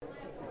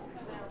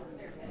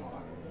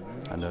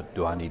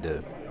Do I need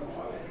to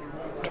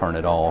turn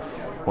it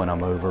off when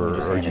I'm over,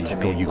 or are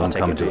you going to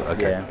come to it?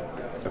 Okay. Yeah.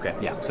 Okay.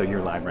 Yeah. So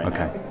you're live right now.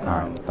 Okay. All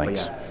right.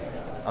 Thanks.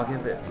 Yeah, I'll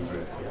give it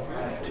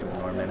 2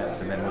 more minutes,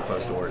 and then we'll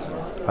close doors.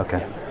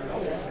 Okay.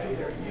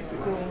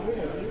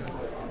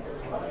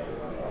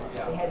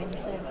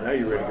 Now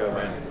you're ready to go,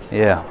 man.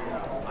 Yeah.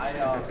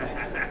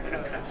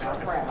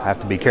 I have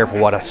to be careful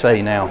what I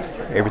say now.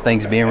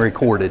 Everything's being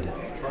recorded. You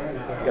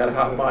got a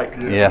hot mic.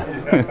 Yeah.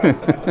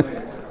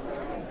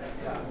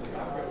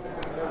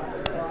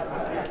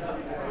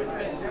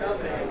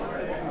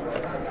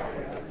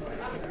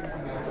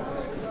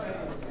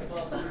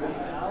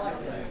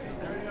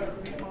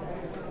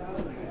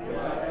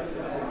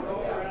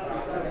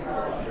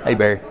 Hey,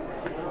 Barry.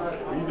 What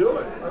are you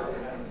doing?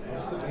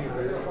 I'm sitting here,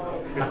 Barry.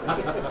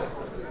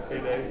 Hey,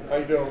 Dave. How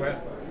you doing, man?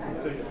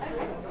 See you.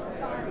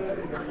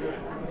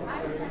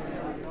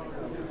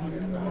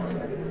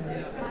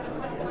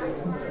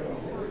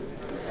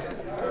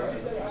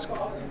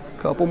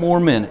 Couple more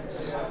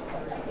minutes.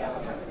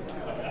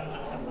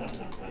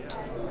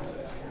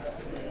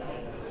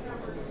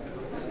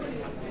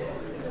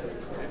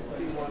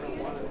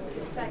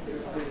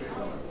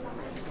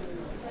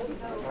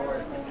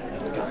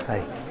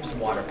 Hey. Just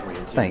water for you,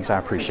 too. Thanks, I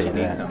appreciate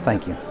that.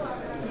 Thank you.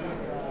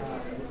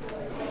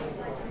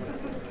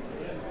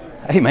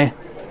 Hey, man,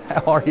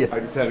 how are you? I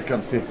just had to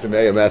come see some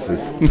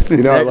AMSs.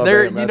 You know I love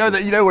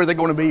AMSs. You know where they're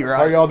going to be, right?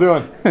 How y'all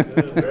doing?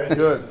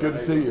 Good to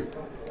see you.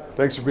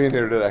 Thanks for being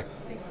here today.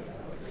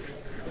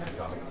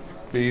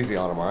 Be easy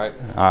on them, all right?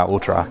 All right, we'll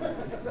try.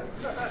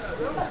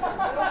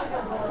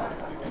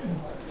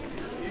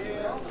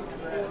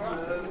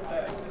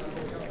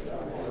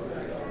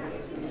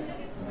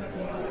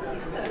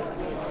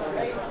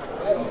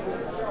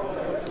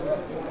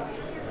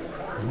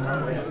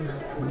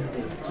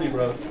 See you,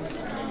 brother.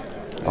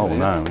 Oh,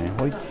 no, man.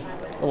 Wait.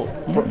 Oh,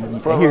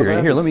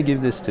 Here, let me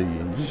give this to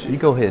you. You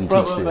go ahead and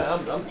teach this.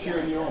 I'm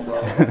cheering you on,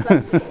 bro.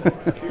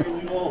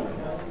 Cheering you on.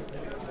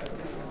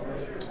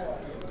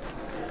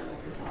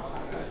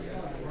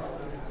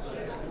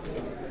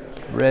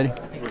 Ready?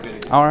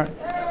 All right.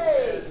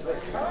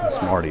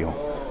 Smarty on.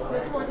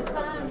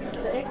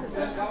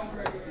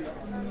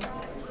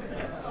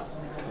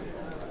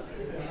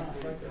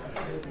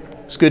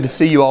 It's good to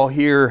see you all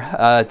here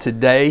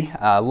today.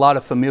 A lot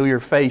of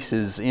familiar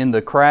faces in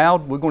the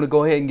crowd. We're going to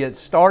go ahead and get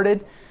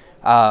started.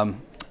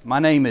 My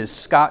name is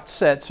Scott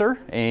Setzer,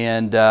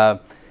 and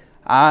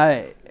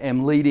I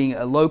am leading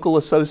a local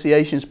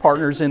associations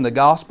partners in the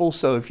gospel.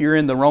 So if you're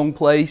in the wrong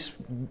place,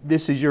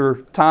 this is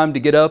your time to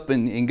get up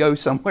and go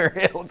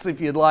somewhere else if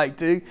you'd like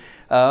to.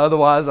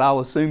 Otherwise, I'll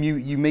assume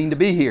you mean to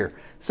be here.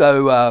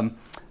 So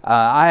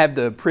I have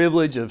the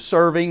privilege of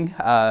serving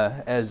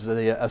as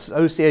the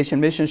Association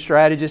Mission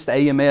Strategist,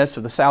 AMS,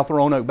 of the South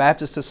Roanoke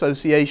Baptist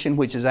Association,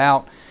 which is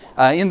out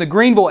in the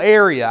Greenville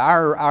area.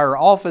 Our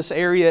office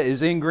area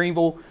is in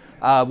Greenville.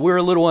 We're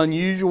a little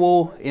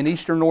unusual in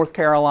eastern North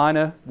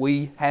Carolina.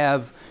 We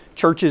have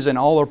churches in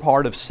all or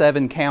part of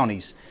 7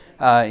 counties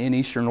in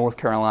eastern North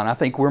Carolina. I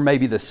think we're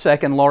maybe the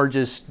second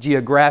largest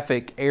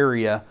geographic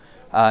area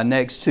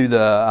next to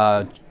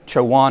the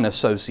Chowan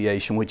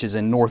Association, which is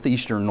in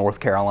northeastern North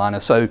Carolina.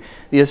 So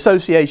the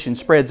association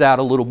spreads out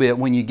a little bit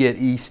when you get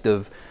east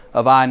of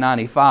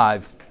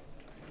I-95.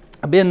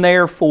 I've been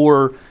there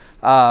for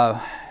a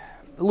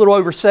little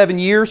over 7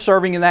 years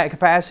serving in that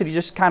capacity,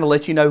 just to kind of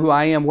let you know who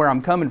I am, where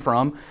I'm coming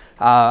from.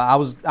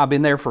 I've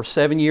been there for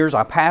 7 years.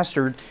 I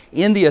pastored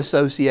in the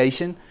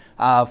association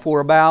for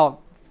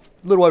about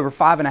a little over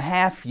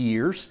 5.5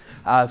 years.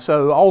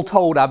 So all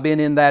told, I've been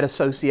in that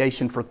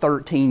association for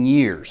 13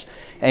 years.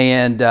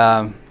 And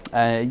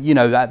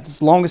that's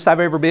the longest I've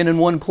ever been in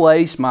one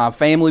place. My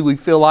family, we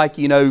feel like,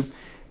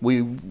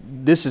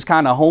 this is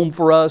kind of home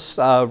for us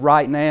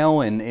right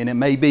now, and it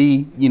may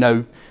be,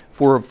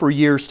 for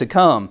years to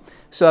come.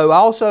 So I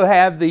also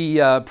have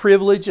the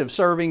privilege of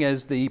serving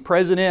as the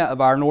president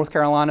of our North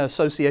Carolina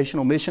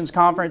Associational Missions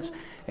Conference,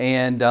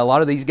 and a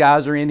lot of these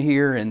guys are in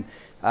here, and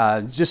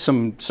just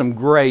some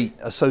great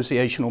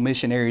associational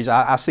missionaries.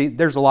 I see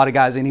there's a lot of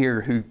guys in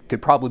here who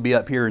could probably be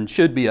up here and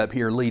should be up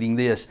here leading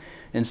this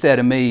instead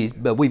of me,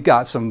 but we've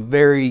got some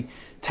very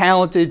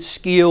talented,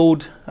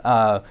 skilled,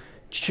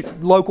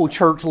 local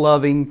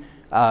church-loving,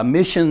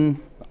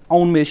 mission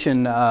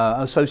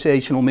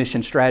associational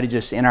mission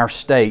strategists in our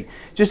state.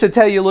 Just to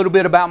tell you a little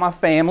bit about my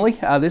family,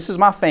 this is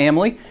my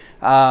family.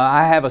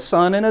 I have a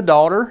son and a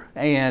daughter,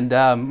 and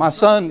my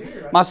son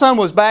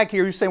was back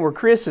here. He's saying where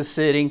Chris is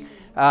sitting.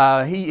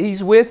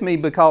 He's with me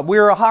because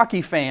we're a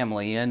hockey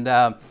family, and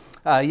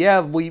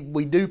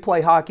we do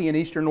play hockey in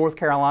eastern North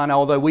Carolina,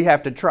 although we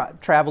have to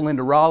travel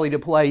into Raleigh to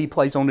play. He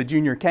plays on the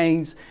Junior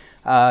Canes.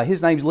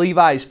 His name's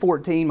Levi. He's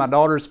 14. My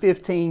daughter's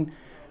 15.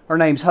 Her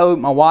name's Hope.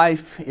 My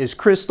wife is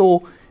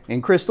Crystal.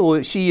 And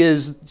Crystal,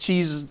 she's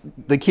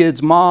the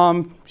kids'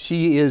 mom.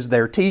 She is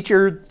their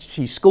teacher.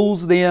 She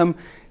schools them.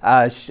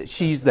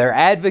 She's their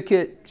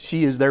advocate.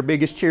 She is their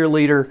biggest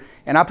cheerleader.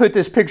 And I put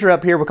this picture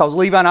up here because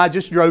Levi and I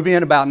just drove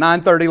in about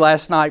 9:30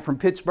 last night from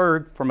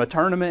Pittsburgh from a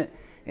tournament.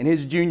 And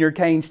his Junior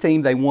Canes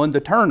team, they won the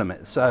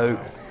tournament. So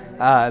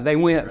They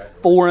went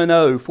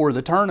 4-0 for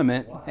the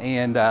tournament,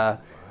 and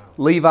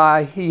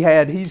Levi,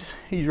 he's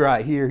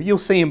right here. You'll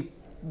see him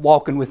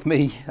walking with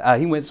me.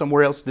 He went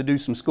somewhere else to do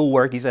some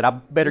schoolwork. He said, I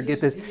better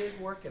get this.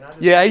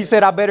 Yeah, he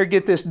said, I better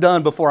get this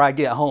done before I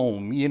get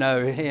home,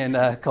 and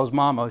because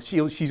Mama,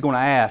 she's going to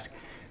ask.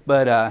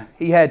 But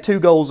he had 2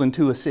 goals and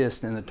 2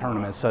 assists in the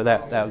tournament, so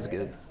that was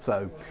good.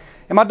 So,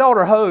 and my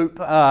daughter Hope,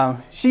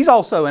 she's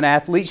also an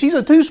athlete. She's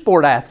a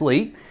 2-sport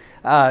athlete.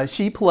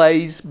 She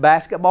plays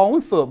basketball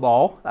and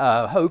football.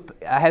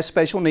 Hope has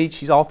special needs.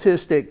 She's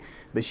autistic,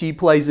 but she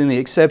plays in the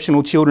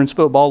Exceptional Children's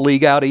Football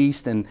League out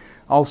east, and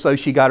also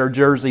she got her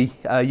jersey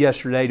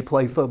yesterday to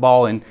play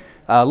football. And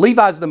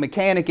Levi's the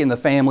mechanic in the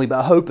family,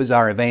 but Hope is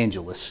our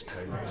evangelist.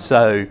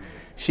 So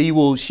she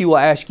will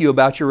ask you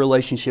about your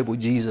relationship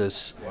with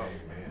Jesus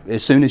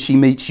as soon as she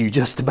meets you,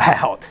 just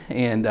about.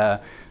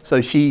 And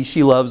so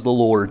she loves the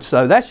Lord.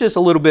 So that's just a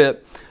little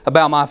bit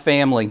about my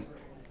family.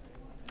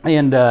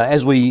 And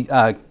as we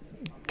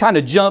kind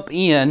of jump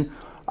in,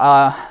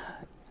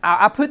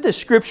 I put this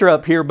scripture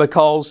up here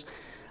because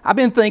I've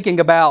been thinking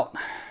about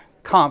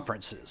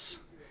conferences.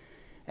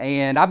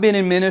 And I've been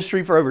in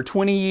ministry for over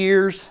 20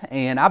 years,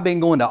 and I've been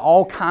going to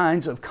all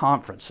kinds of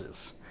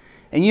conferences.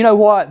 And you know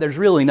what? There's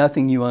really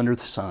nothing new under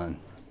the sun.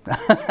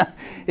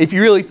 If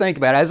you really think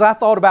about it. As I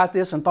thought about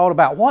this and thought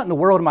about what in the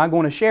world am I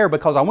going to share,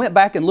 because I went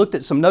back and looked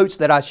at some notes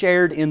that I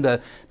shared in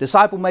the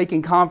Disciple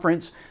Making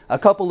Conference a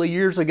couple of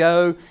years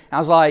ago. I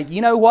was like,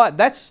 you know what?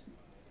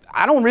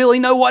 I don't really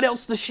know what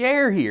else to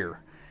share here.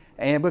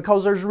 And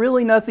because there's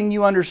really nothing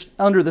new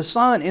under the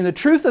sun. And the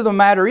truth of the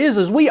matter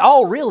is we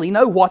all really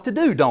know what to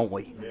do, don't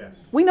we? Yes.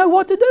 We know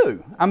what to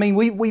do. I mean,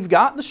 we've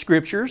got the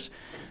scriptures.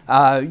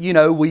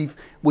 We're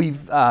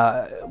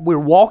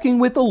walking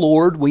with the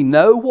Lord. We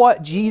know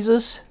what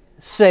Jesus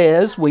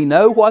says. We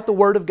know what the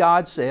Word of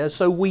God says.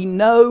 So we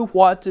know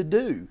what to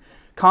do.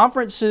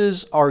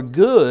 Conferences are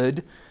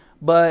good,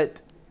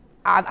 but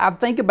I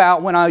think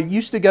about when I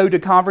used to go to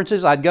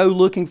conferences, I'd go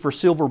looking for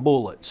silver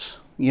bullets.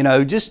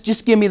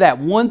 Just give me that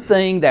one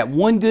thing, that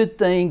one good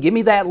thing. Give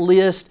me that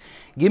list.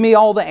 Give me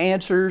all the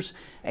answers,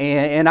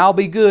 and I'll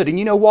be good. And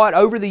you know what?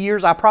 Over the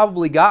years, I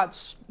probably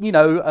got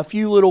a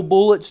few little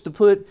bullets to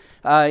put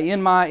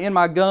in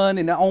my gun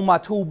and on my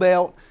tool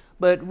belt.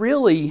 But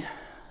really,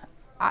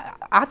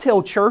 I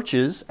tell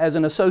churches as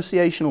an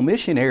associational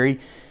missionary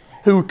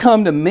who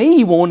come to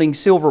me wanting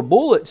silver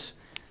bullets,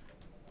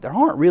 there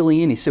aren't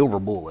really any silver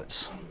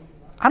bullets.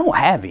 I don't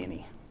have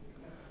any.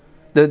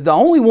 The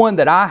only one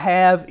that I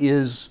have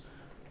is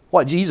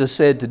what Jesus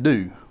said to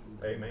do.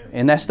 Amen.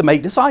 And that's to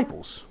make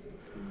disciples.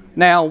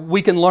 Now,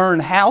 we can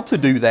learn how to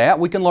do that.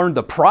 We can learn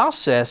the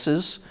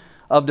processes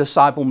of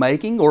disciple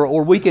making,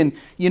 or we can,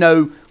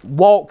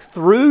 walk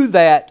through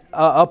that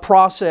a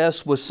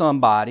process with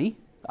somebody.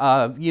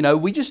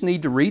 We just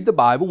need to read the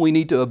Bible. We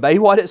need to obey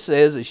what it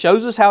says. It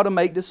shows us how to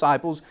make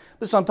disciples.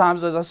 But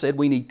sometimes, as I said,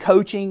 we need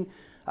coaching.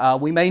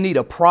 We may need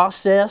a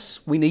process.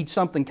 We need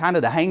something kind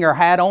of to hang our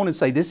hat on and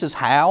say, this is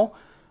how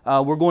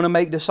we're going to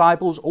make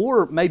disciples.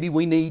 Or maybe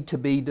we need to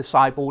be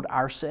discipled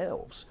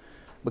ourselves.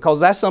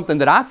 Because that's something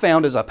that I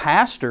found as a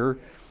pastor,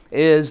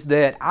 is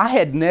that I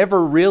had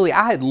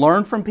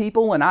learned from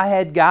people, and I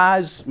had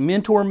guys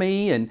mentor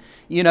me and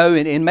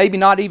maybe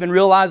not even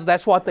realize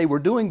that's what they were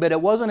doing. But it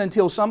wasn't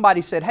until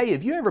somebody said, hey,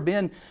 have you ever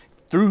been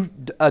through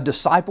a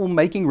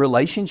disciple-making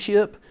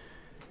relationship?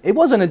 It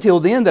wasn't until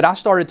then that I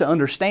started to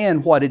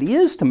understand what it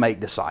is to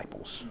make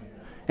disciples.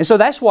 And so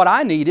that's what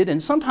I needed,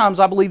 and sometimes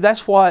I believe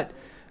that's what...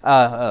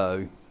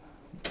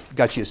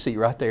 got you a seat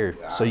right there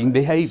so you can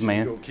behave,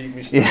 man.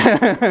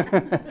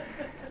 Yeah.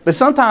 But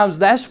sometimes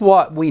that's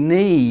what we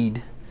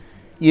need,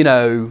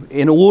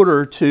 in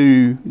order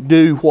to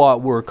do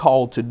what we're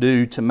called to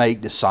do to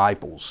make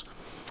disciples.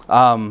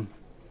 And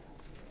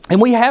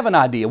we have an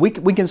idea. We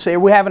can say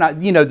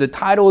the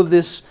title of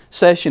this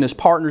session is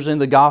Partners in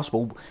the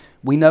Gospel.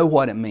 We know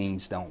what it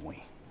means, don't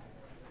we?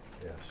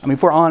 Yes. I mean,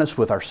 if we're honest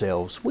with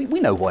ourselves, we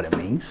know what it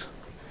means.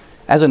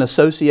 As an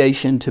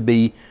association to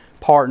be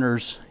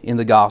partners in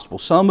the gospel.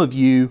 Some of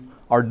you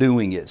are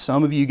doing it.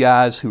 Some of you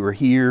guys who are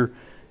here,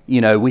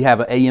 we have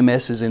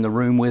AMSs in the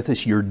room with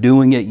us. You're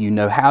doing it. You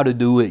know how to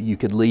do it. You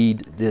could lead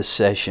this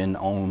session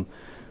on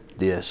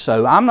this.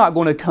 So I'm not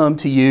going to come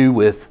to you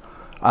with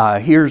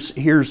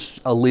here's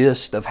a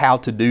list of how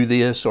to do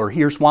this, or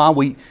here's why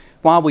we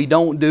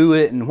don't do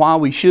it and why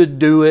we should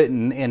do it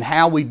and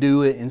how we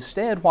do it.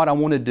 Instead, what I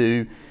want to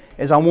do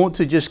is I want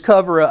to just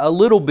cover a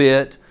little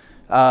bit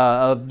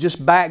of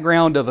just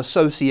background of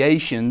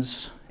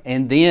associations,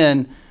 and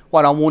then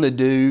what I want to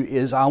do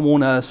is I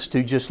want us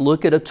to just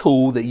look at a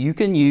tool that you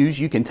can use.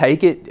 You can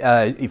take it,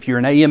 if you're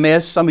an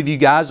AMS, some of you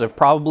guys have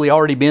probably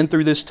already been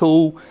through this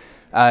tool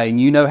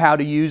and you know how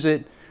to use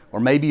it, or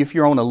maybe if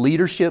you're on a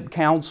leadership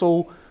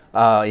council,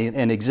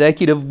 an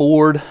executive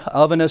board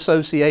of an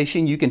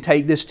association, you can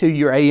take this to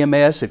your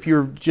AMS. If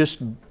you're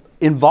just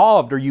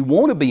involved or you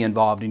want to be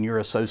involved in your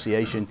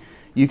association,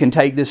 you can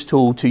take this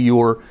tool to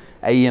your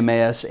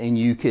AMS, and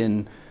you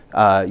can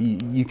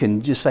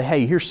just say,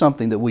 hey, here's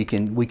something that we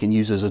can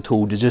use as a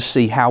tool to just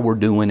see how we're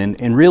doing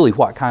and really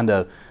what kind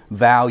of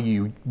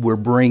value we're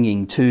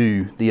bringing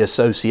to the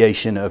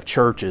Association of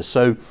Churches.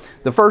 So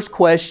the first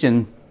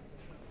question,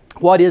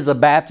 what is a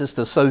Baptist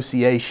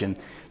association?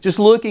 Just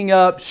looking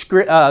up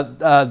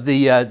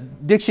the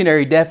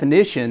dictionary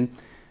definition,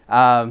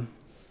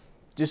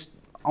 just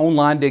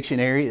online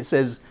dictionary, it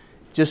says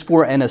just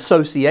for an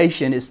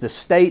association, it's the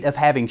state of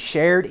having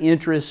shared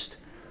interest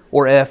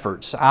or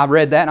efforts. I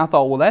read that and I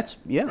thought, well, that's,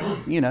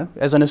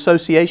 as an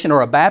association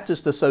or a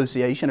Baptist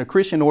association, a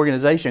Christian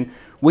organization,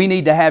 we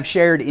need to have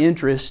shared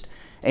interest,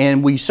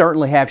 and we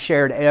certainly have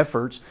shared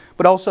efforts,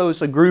 but also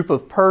it's a group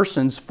of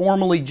persons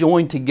formally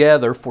joined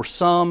together for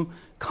some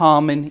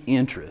common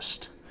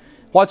interest.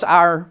 What's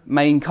our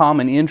main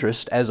common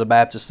interest as a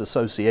Baptist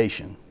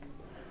association?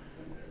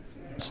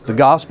 It's the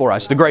gospel, right?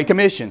 It's the Great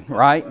Commission,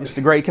 right? It's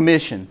the Great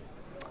Commission.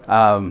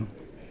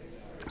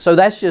 So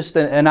that's just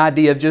an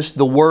idea of just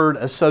the word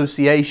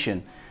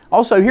association.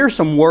 Also, here's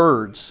some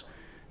words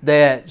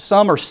that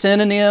some are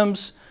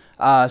synonyms,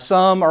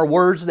 some are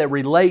words that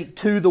relate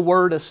to the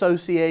word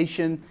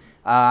association.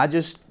 I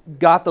just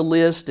got the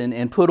list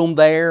and put them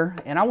there.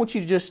 And I want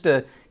you just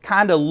to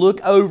kind of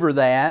look over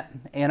that,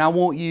 and I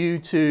want you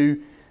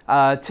to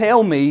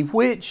tell me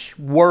which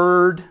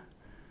word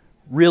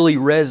really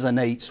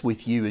resonates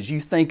with you as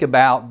you think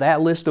about that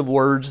list of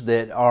words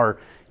that are,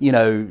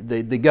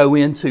 that go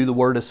into the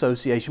word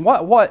association.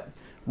 What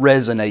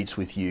resonates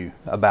with you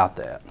about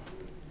that?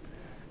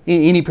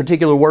 Any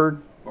particular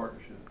word?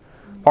 Partnership.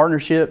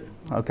 Partnership?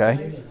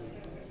 Okay.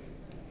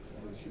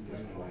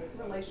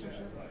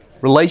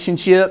 Relationship.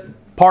 Relationship,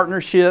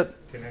 partnership,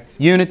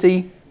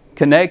 unity,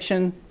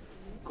 connection,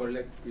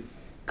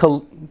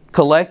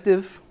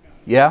 collective.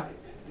 Yeah.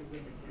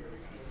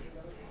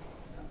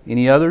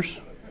 Any others?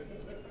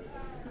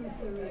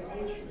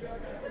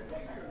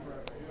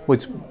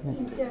 What's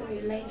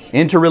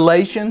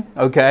interrelation?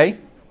 Okay.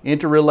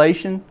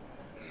 Interrelation.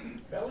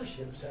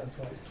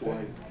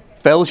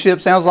 Fellowship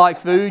sounds like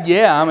food.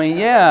 Yeah,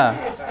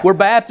 yeah. We're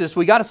Baptists.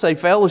 We got to say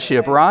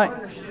fellowship, right?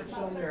 Partnership's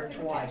on there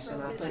twice,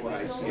 and I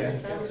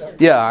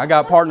think Yeah, I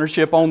got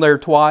partnership on there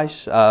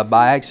twice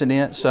by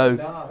accident. So,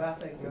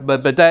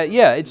 but that,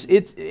 yeah, it's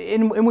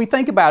and we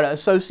think about it,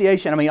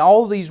 association. I mean,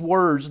 all of these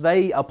words,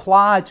 they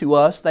apply to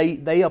us.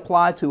 They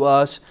apply to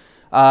us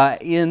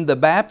in the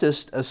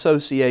Baptist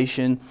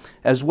Association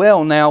as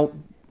well. Now,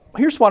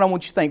 here's what I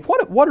want you to think.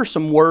 What are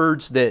some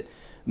words that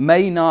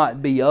may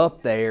not be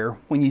up there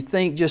when you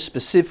think just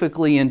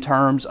specifically in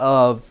terms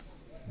of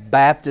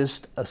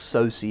Baptist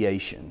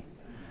Association?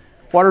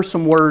 What are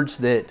some words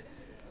that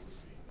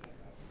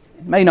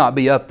may not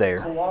be up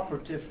there?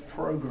 cooperative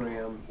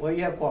program. Well,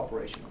 you have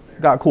cooperation on there.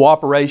 Got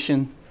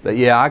cooperation, but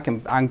yeah, I'll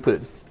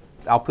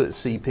put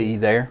CP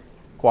there.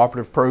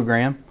 Cooperative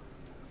program.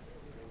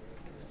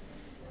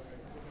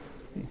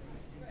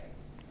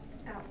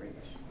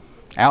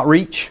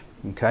 Outreach.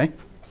 Okay.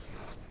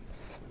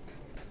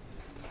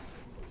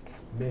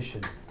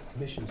 Mission's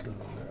not on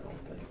there, I don't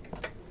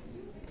think.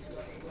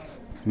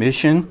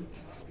 Mission.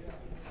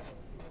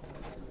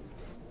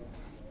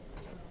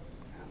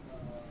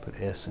 Put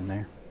S in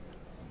there.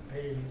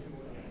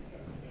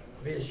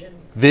 Vision.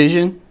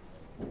 Vision.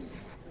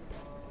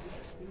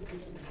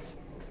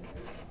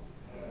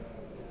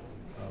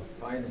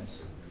 Finance.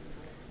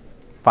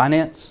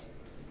 Finance.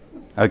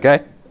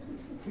 Okay.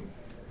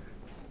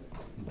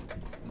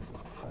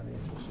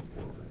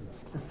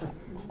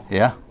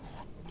 Yeah.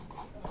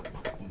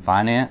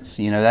 Finance,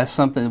 that's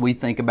something that we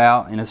think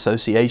about in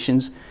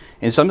associations.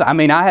 And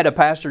I had a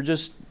pastor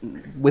just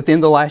within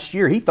the last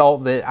year, he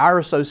thought that our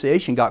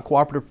association got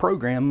cooperative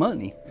program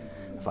money.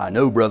 It's like,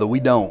 no, brother,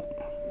 we don't.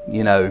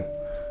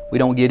 We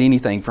don't get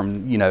anything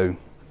from,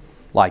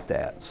 like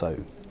that. So,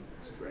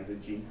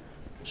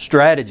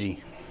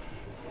 strategy.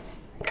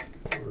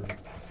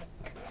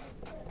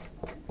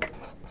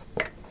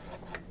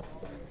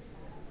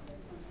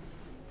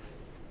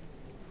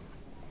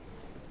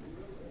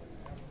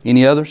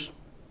 Any others?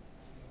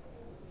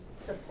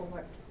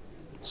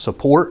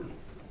 Support.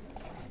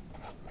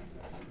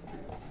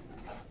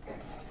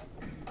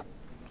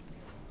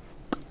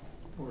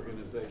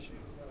 Organization.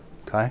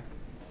 Okay.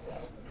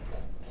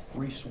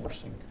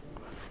 Resourcing.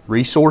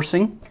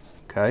 Resourcing.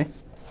 Okay.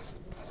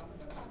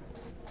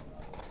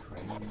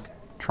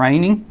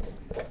 Training.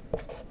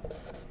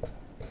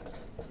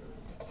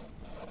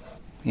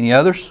 Any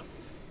others?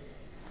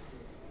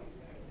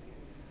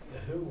 The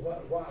who,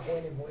 what, why,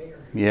 when, and where.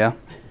 Yeah.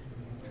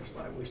 Just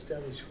like we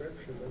study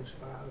scripture, those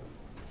five.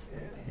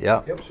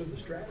 Yeah. Helps with the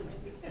strategy.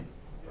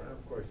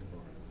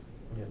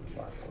 Yeah, the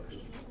 5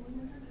 questions.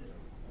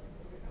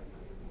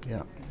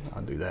 Yeah.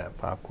 I'll do that.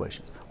 5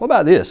 questions. What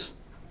about this?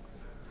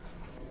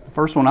 The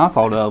first one I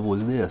thought of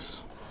was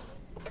this.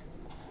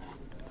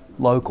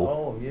 Local.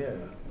 Oh, yeah.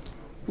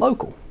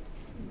 Local.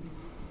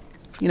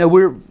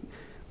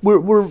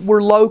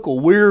 We're local.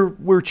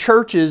 We're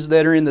churches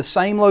that are in the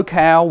same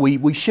locale.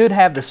 We should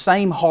have the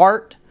same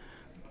heart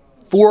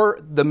for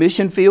the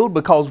mission field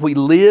because we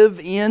live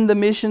in the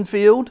mission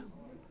field,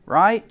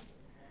 right?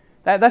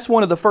 That's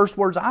one of the first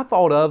words I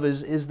thought of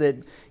is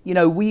that, you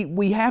know,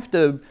 we have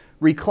to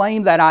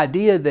reclaim that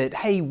idea that,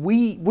 hey,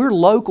 we're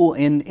local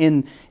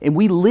and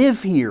we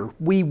live here,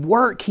 we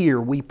work here,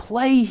 we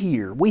play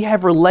here, we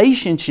have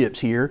relationships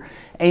here,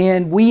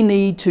 and we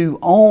need to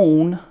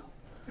own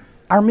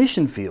our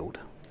mission field.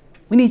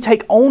 We need to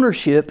take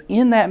ownership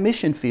in that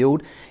mission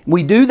field.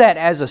 We do that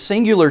as a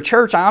singular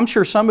church. I'm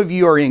sure some of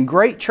you are in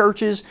great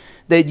churches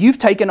that you've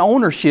taken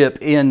ownership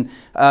in,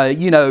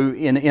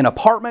 in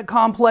apartment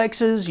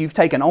complexes. You've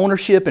taken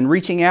ownership in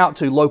reaching out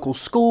to local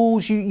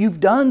schools. You've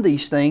done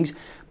these things.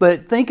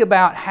 But think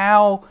about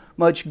how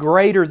much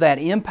greater that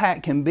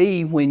impact can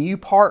be when you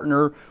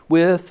partner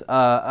with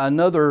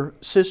another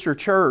sister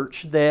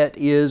church that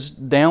is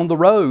down the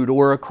road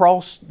or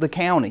across the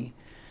county.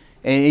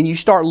 And you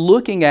start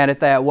looking at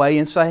it that way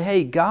and say,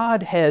 hey,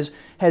 God has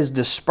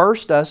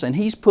dispersed us and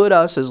He's put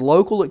us as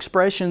local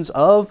expressions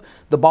of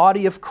the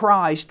body of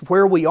Christ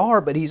where we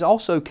are, but He's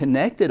also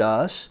connected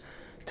us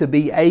to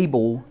be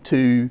able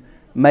to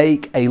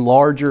make a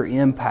larger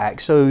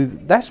impact. So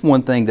that's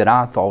one thing that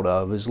I thought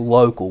of is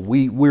local.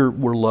 We're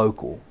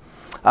local.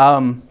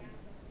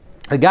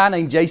 A guy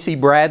named J.C.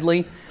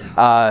 Bradley,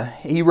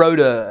 he wrote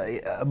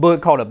a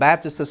book called A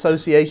Baptist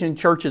Association,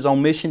 Churches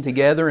on Mission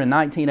Together in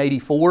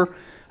 1984.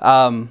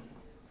 I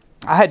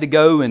had to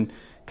go and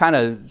kind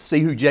of see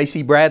who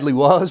J.C. Bradley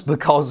was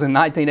because in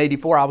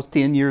 1984 I was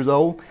 10 years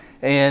old.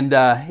 And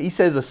he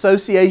says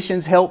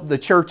associations help the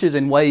churches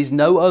in ways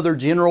no other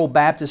general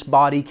Baptist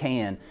body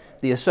can.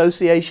 The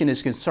association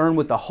is concerned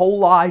with the whole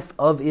life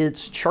of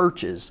its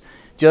churches,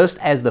 just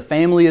as the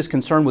family is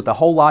concerned with the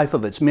whole life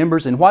of its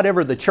members. And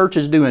whatever the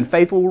churches do in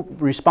faithful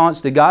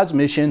response to God's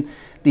mission,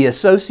 the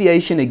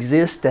association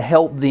exists to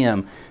help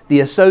them.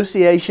 The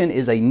association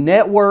is a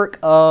network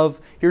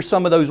of, here's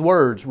some of those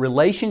words,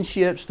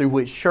 relationships through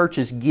which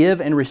churches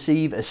give and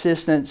receive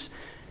assistance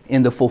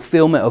in the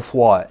fulfillment of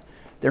what?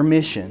 Their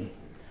mission.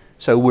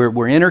 So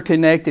we're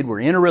interconnected,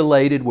 we're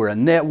interrelated, we're a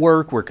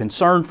network, we're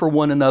concerned for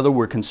one another,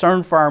 we're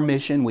concerned for our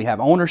mission, we have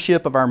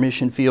ownership of our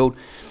mission field.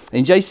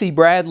 And J.C.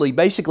 Bradley,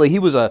 basically he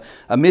was a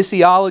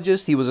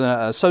missiologist, he was an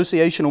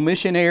associational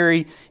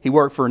missionary, he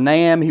worked for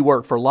NAM, he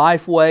worked for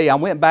Lifeway. I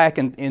went back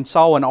and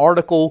saw an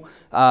article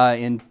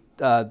on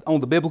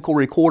the Biblical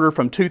Recorder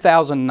from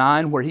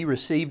 2009 where he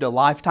received a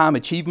Lifetime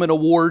Achievement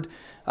Award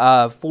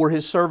for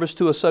his service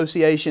to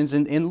associations.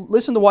 And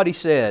listen to what he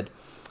said.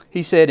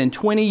 He said, in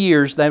 20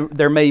 years,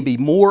 there may be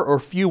more or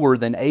fewer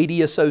than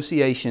 80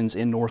 associations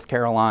in North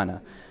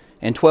Carolina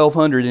and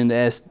 1,200 in the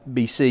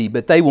SBC,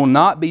 but they will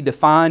not be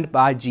defined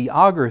by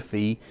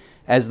geography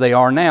as they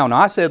are now. Now,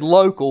 I said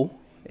local,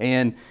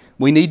 and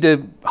we need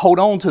to hold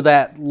on to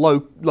that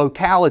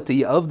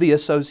locality of the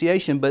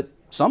association, but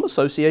some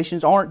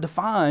associations aren't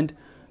defined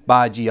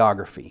by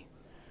geography.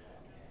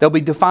 They'll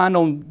be defined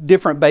on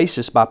different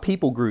basis by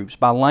people groups,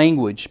 by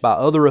language, by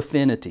other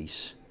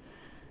affinities.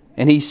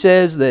 And he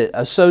says that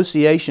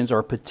associations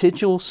are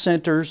potential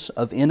centers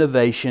of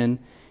innovation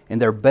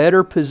and they're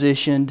better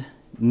positioned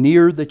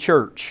near the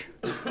church.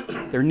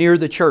 They're near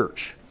the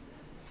church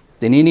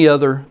than any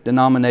other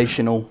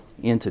denominational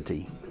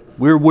entity.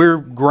 We're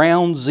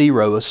ground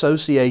zero.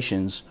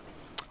 Associations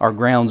are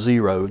ground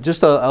zero.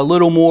 Just a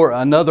little more,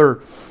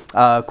 another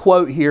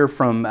quote here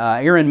from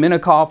Aaron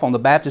Minikoff on the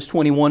Baptist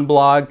 21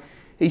 blog.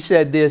 He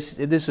said this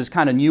is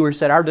kind of newer, he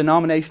said, our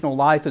denominational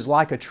life is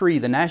like a tree.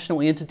 The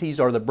national entities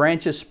are the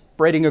branches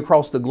spreading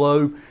across the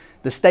globe.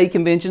 The state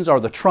conventions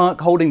are the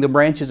trunk holding the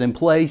branches in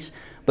place,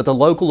 but the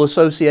local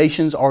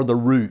associations are the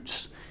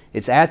roots.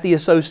 It's at the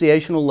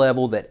associational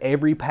level that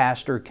every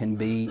pastor can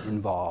be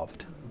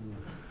involved.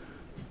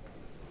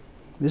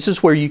 This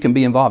is where you can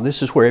be involved.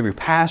 This is where every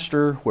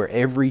pastor, where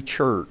every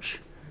church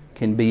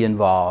can be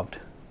involved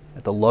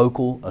at the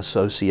local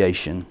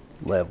association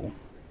level.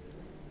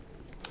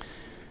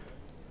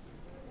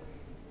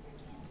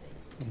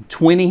 In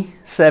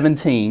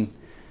 2017,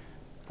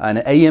 an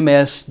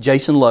AMS,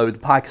 Jason Lowe, the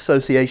Pike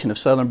Association of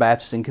Southern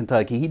Baptists in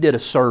Kentucky, he did a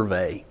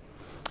survey.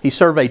 He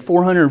surveyed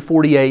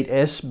 448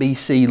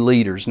 SBC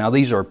leaders. Now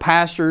these are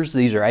pastors,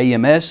 these are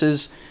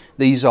AMSs,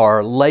 these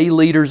are lay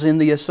leaders in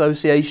the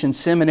association,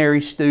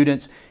 seminary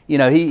students. You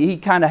know, he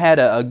kind of had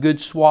a good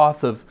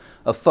swath of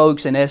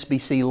folks in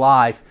SBC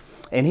life.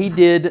 And he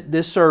did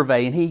this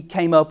survey and he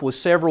came up with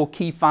several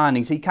key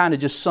findings. He kind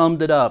of just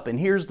summed it up. And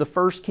here's the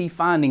first key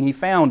finding he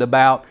found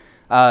about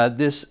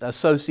this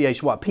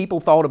association, what people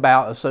thought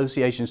about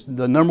associations.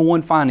 The number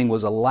one finding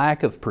was a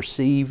lack of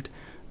perceived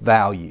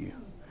value.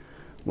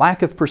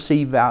 Lack of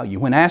perceived value.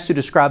 When asked to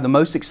describe the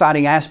most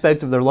exciting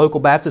aspect of their local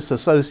Baptist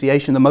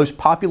association, the most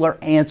popular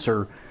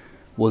answer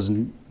was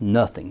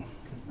nothing.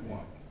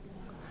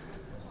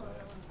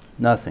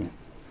 Nothing.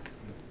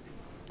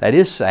 That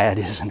is sad,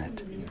 isn't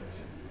it?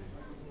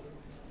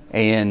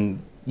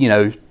 And, you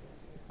know,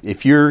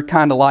 if you're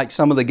kind of like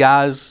some of the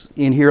guys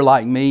in here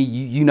like me,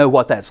 you know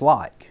what that's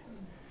like.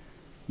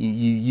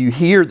 You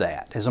hear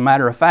that. As a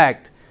matter of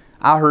fact,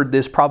 I heard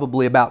this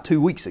probably about 2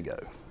 weeks ago.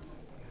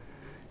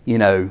 You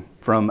know,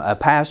 from a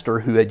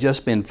pastor who had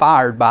just been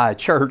fired by a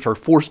church or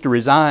forced to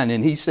resign,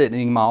 and he's sitting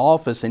in my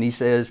office and he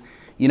says,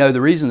 You know,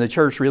 the reason the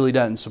church really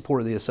doesn't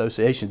support the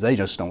associations, they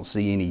just don't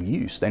see any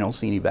use. They don't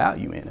see any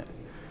value in it.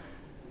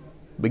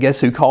 But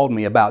guess who called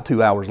me about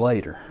 2 hours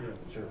later?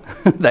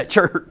 That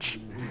church.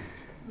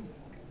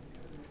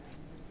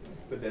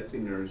 But that's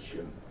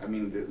inertia. I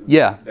mean,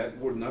 Yeah. that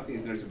word nothing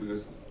is inertia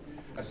because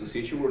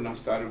association were not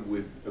started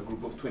with a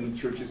group of 20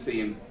 churches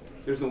saying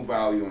there's no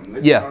value on.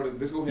 Let's go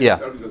ahead and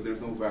start because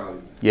there's no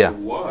value. Yeah.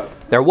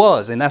 There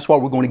was, and that's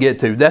what we're going to get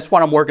to. That's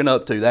what I'm working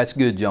up to. That's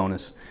good,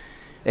 Jonas.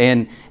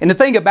 And the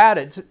thing about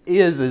it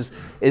is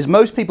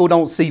most people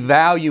don't see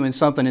value in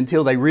something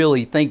until they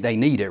really think they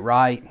need it,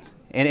 right?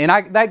 And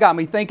that got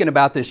me thinking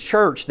about this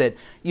church that,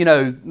 you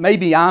know,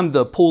 maybe I'm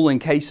the pull in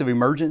case of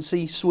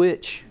emergency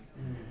switch.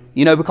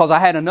 You know, because I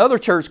had another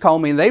church call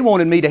me and they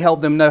wanted me to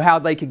help them know how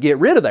they could get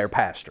rid of their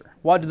pastor.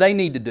 What do they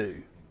need to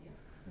do?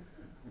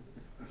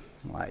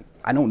 Like,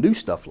 I don't do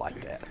stuff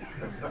like that.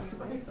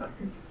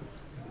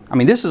 I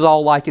mean, this is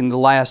all like in the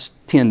last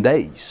 10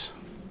 days.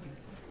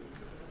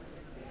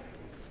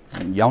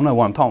 And y'all know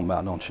what I'm talking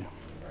about, don't you?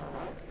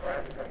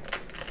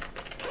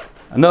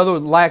 Another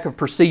lack of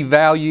perceived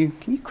value.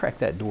 Can you crack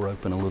that door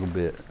open a little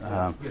bit?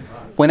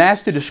 When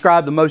asked to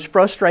describe the most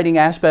frustrating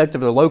aspect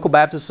of the local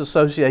Baptist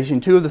Association,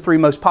 2 of the 3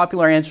 most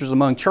popular answers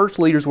among church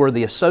leaders were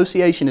the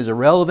association is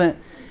irrelevant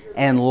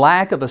and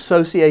lack of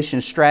association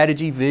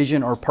strategy,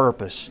 vision, or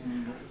purpose.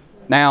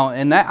 Now,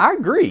 and that, I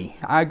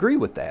agree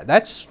with that.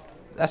 That's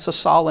a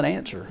solid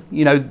answer.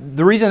 You know,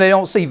 the reason they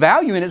don't see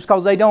value in it is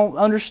because they don't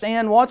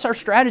understand what's our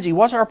strategy,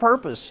 what's our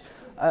purpose.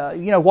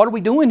 You know, what are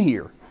we doing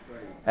here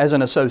as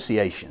an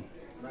association?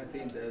 I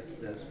think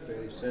that's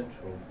very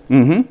central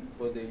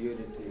for the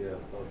unity of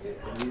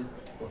the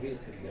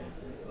cohesiveness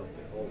of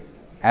the whole.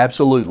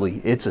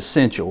 Absolutely. It's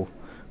essential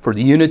for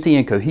the unity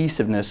and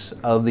cohesiveness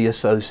of the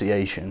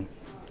association.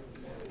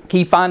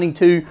 Key finding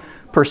 2,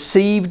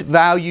 perceived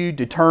value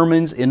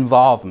determines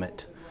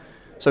involvement.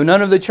 So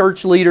none of the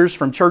church leaders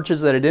from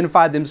churches that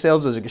identified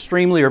themselves as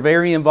extremely or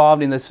very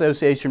involved in the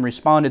association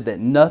responded that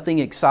nothing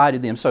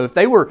excited them. So if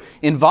they were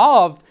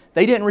involved,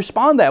 they didn't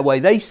respond that way.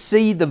 They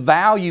see the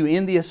value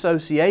in the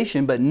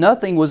association, but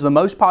nothing was the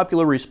most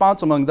popular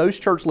response among those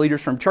church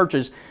leaders from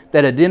churches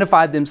that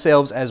identified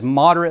themselves as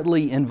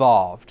moderately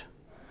involved.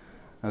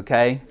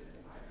 Okay?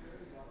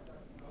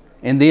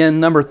 And then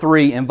number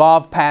 3,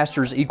 involved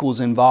pastors equals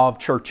involved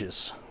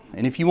churches.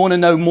 And if you want to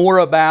know more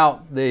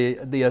about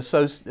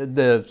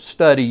the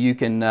study, you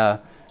can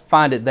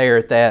find it there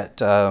at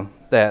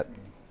that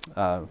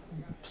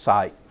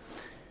site.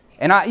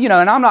 And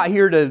I'm not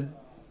here to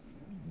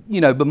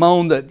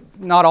bemoan that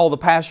not all the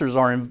pastors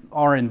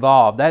are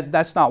involved.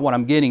 That's not what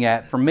I'm getting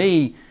at. For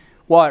me,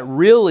 what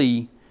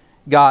really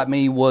got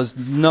me was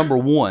number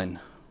 1.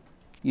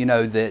 You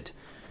know, that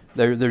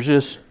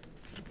there's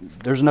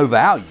no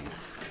value.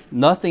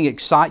 Nothing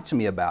excites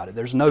me about it.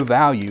 There's no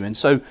value. And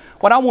so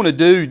what I want to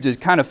do to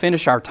kind of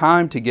finish our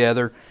time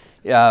together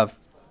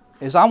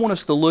is I want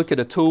us to look at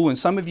a tool. And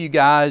some of you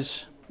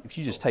guys, if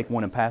you just take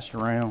one and pass it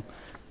around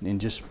and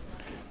just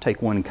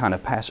take one and kind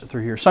of pass it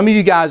through here. Some of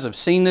you guys have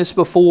seen this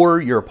before.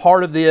 You're a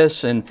part of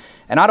this. And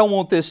I don't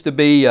want this to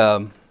be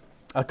a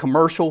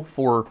commercial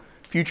for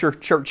future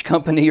church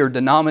company or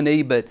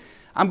denominee, but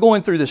I'm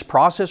going through this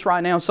process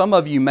right now. Some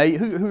of you may,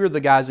 who are the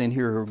guys in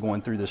here who are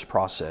going through this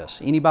process?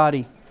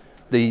 Anybody?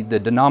 The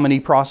denominee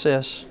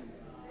process?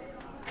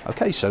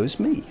 Okay, so it's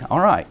me.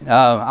 All right.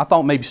 I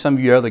thought maybe some of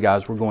you other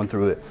guys were going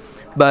through it.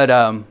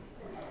 But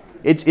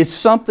it's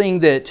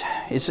something that,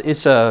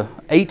 it's a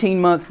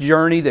 18-month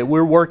journey that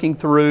we're working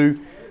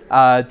through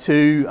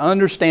to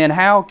understand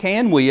how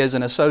can we as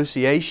an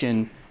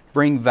association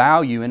bring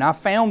value. And I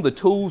found the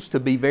tools to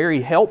be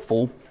very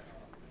helpful.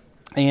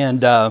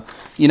 And,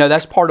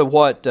 that's part of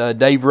what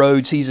Dave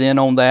Rhodes, he's in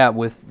on that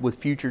with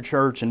Future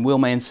Church and Will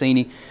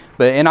Mancini.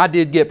 And I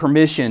did get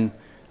permission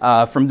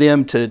from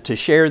them to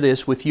share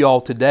this with you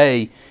all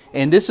today.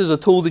 And this is a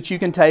tool that you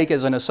can take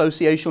as an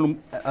associational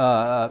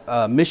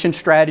mission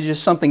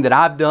strategist. Something that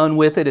I've done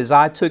with it is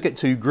I took it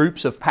to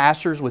groups of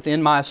pastors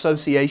within my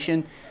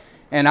association.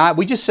 And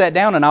we just sat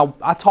down and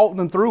I talked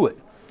them through it.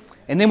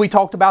 And then we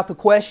talked about the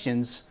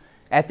questions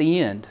at the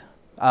end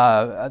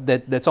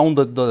that's on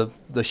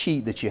the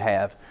sheet that you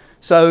have.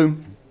 So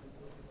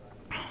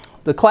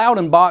the Cloud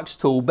and Box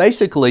tool,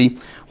 basically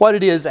what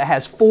it is, it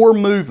has 4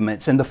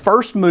 movements. And the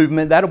first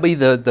movement, that'll be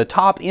the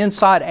top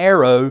inside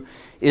arrow,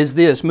 is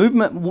this.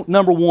 Movement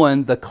number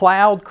 1, the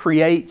cloud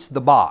creates the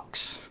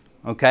box.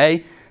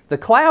 Okay? The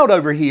cloud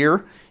over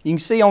here, you can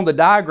see on the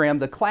diagram,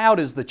 the cloud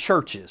is the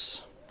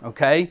churches.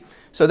 Okay?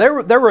 So there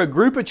were a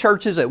group of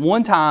churches at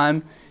one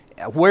time,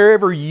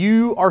 wherever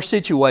you are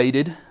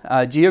situated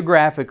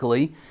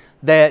geographically,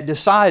 that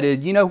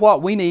decided, you know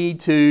what, we need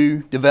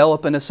to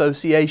develop an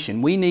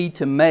association. We need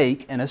to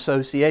make an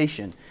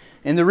association.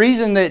 And the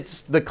reason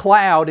that's the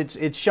cloud,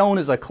 it's shown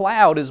as a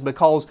cloud, is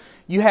because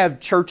you have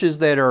churches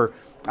that are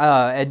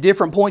at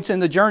different points in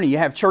the journey. You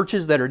have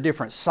churches that are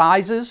different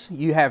sizes.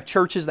 You have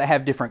churches that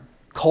have different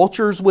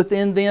cultures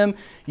within them.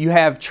 You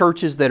have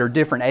churches that are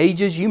different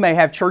ages. You may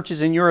have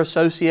churches in your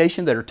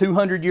association that are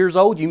 200 years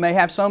old. You may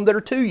have some that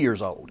are 2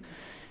 years old.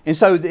 And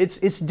so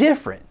it's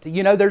different.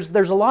 You know,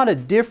 there's a lot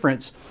of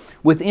difference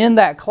within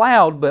that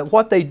cloud, but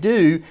what they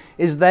do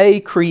is they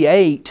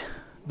create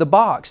the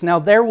box. Now,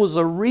 there was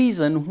a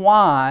reason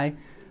why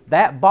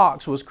that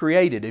box was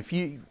created. If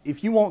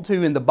you want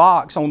to, in the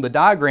box on the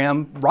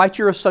diagram, write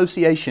your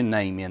association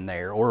name in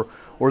there, or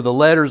the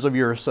letters of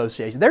your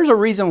association. There's a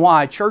reason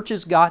why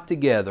churches got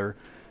together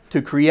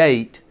to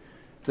create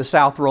the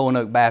South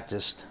Roanoke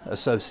Baptist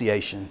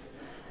Association.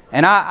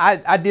 And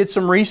I did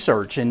some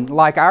research, and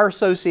like our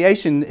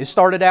association, it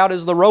started out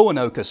as the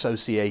Roanoke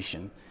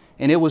Association.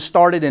 And it was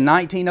started in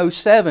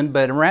 1907,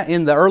 but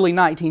in the early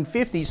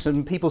 1950s,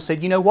 some people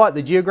said, you know what,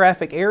 the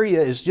geographic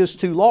area is just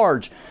too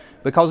large,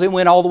 because it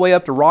went all the way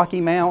up to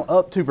Rocky Mount,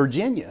 up to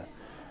Virginia,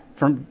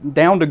 from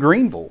down to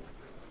Greenville.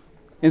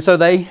 And so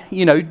they,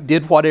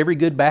 did what every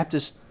good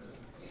Baptist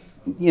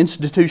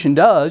institution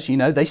does.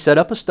 They set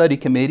up a study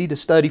committee to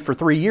study for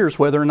 3 years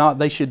whether or not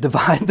they should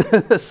divide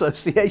the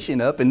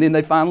association up, and then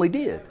they finally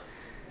did.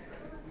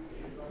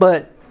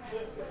 But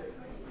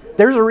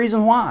there's a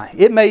reason why.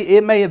 It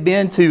may have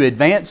been to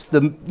advance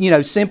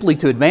simply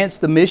to advance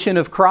the mission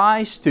of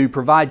Christ, to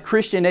provide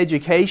Christian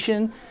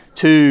education,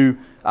 to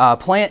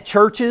plant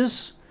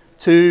churches,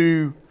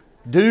 to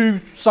do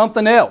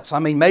something else. I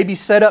mean, maybe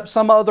set up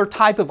some other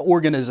type of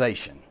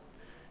organization.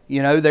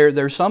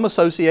 There's some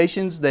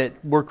associations that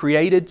were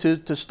created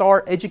to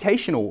start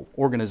educational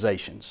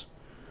organizations.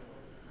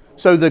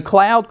 So the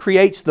cloud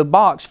creates the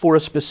box for a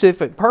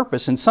specific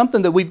purpose. And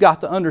something that we've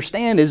got to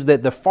understand is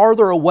that the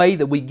farther away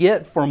that we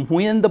get from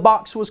when the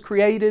box was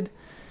created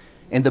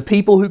and the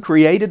people who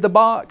created the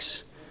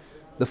box,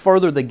 the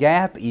further the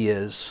gap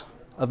is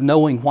of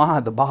knowing why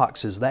the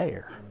box is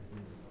there.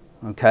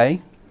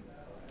 Okay?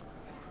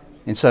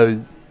 And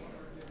so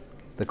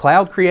the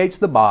cloud creates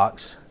the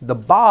box. The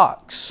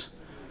box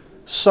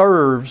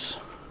serves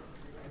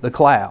the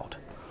cloud.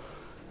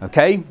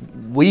 Okay?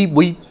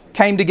 We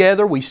came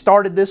together, we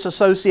started this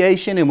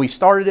association, and we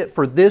started it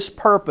for this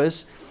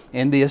purpose.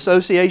 And the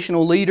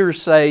associational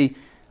leaders say,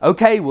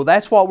 okay, well,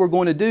 that's what we're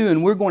going to do,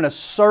 and we're going to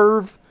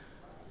serve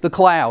the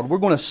cloud. We're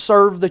going to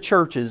serve the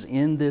churches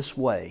in this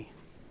way.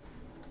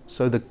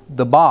 So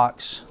the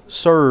box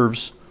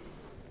serves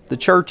the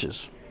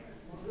churches.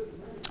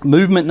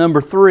 Movement number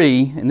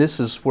 3, and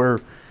this is where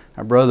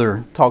our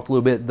brother talked a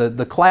little bit,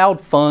 the cloud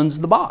funds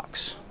the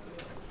box.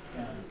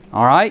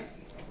 All right?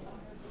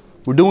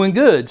 We're doing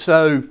good.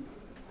 So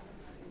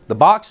the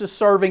box is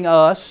serving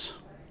us,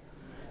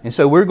 and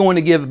so we're going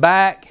to give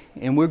back,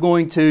 and we're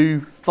going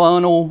to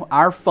funnel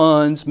our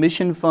funds,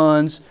 mission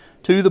funds,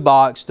 to the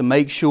box to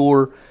make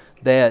sure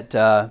that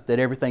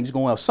everything's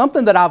going well.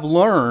 Something that I've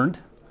learned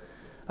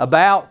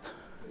about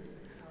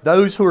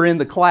those who are in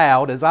the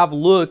cloud, as I've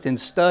looked and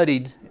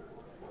studied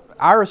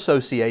our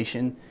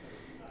association,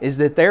 is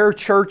that there are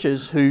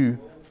churches who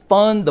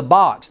fund the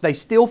box. They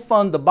still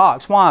fund the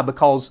box. Why?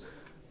 Because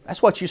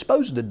that's what you're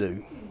supposed to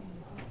do.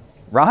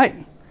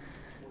 Right?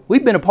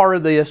 We've been a part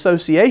of the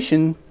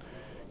association.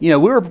 We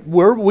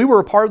were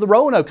a part of the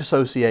Roanoke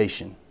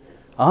Association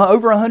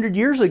over 100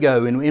 years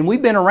ago, and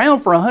we've been around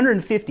for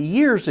 150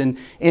 years,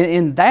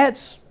 and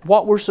that's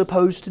what we're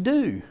supposed to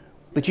do.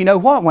 But you know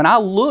what? When I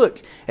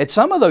look at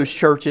some of those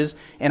churches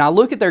and I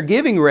look at their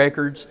giving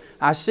records,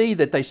 I see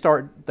that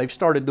they've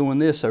started doing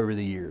this over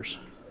the years.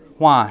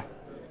 Why?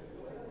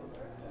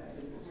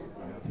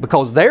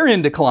 Because they're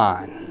in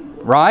decline,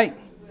 right?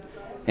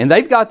 And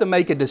they've got to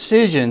make a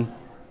decision.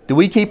 Do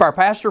we keep our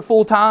pastor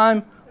full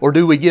time, or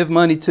do we give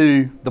money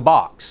to the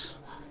box?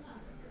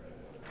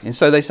 And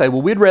so they say,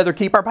 well, we'd rather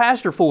keep our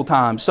pastor full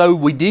time, so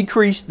we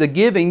decrease the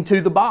giving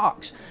to the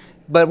box.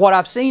 But what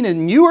I've seen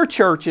in newer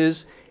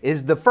churches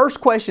is the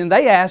first question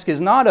they ask is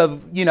not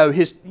of,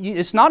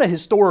 it's not a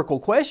historical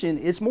question.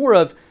 It's more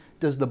of,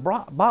 does the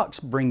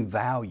box bring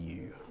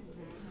value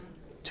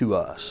to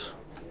us?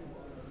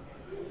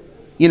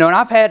 And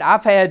I've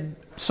had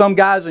some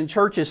guys in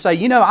churches say,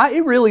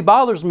 it really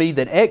bothers me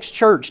that X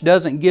church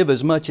doesn't give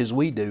as much as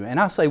we do. And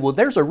I say, well,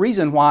 there's a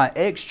reason why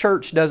X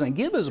church doesn't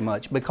give as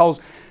much, because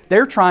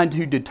they're trying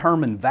to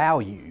determine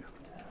value.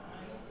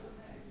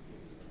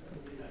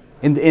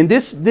 And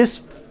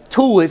this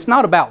tool, it's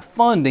not about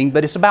funding,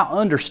 but it's about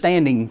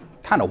understanding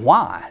kind of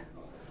why.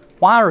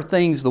 Why are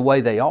things the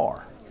way they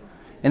are?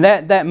 And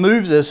that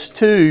moves us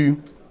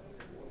to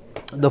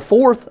the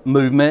 4th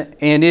movement,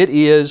 and it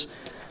is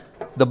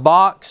the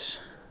box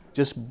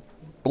just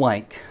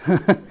blank.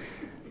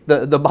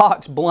 The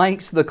box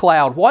blanks the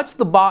cloud. What's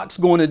the box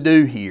going to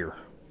do here?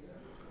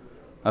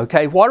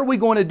 Okay, what are we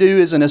going to do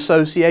as an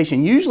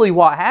association? Usually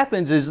what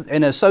happens is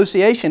an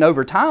association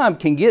over time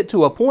can get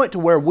to a point to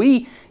where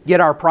we get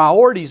our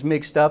priorities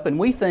mixed up, and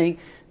we think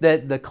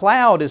that the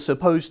cloud is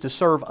supposed to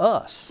serve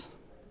us.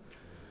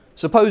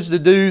 Supposed to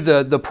do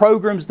the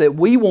programs that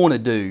we want to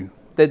do,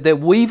 that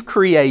we've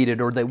created,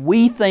 or that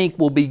we think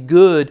will be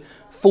good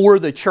for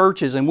the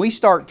churches. And we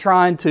start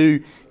trying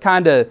to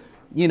kind of,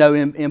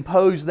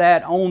 impose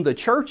that on the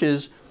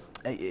churches.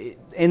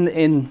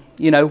 And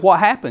what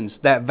happens?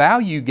 That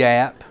value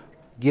gap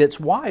gets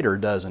wider,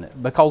 doesn't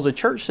it? Because the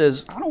church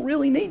says, I don't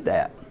really need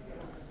that.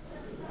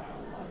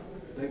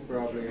 they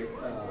probably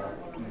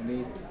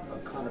need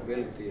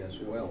accountability as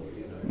well,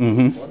 you know.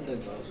 Mhm. One thing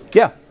goes,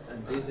 Yeah.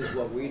 and this is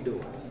what we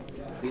do.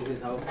 This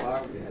is how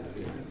far we have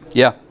been.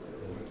 Yeah.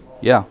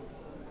 Yeah.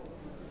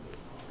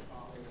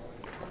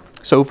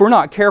 So if we're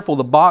not careful,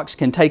 the box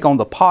can take on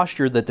the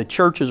posture that the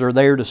churches are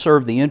there to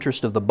serve the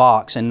interest of the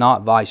box and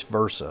not vice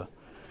versa.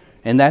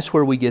 And that's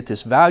where we get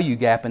this value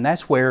gap, and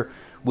that's where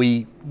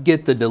we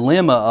get the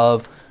dilemma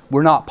of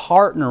we're not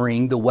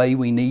partnering the way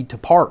we need to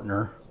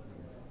partner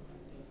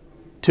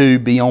to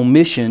be on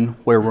mission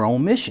where we're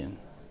on mission.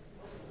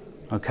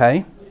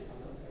 Okay?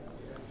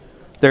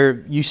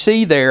 There, you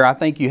see there, I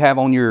think you have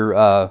on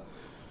your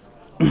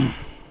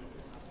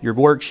your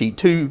worksheet,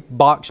 2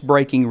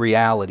 box-breaking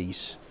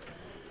realities.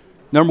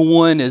 Number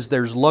 1 is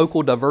there's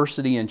local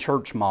diversity in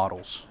church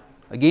models.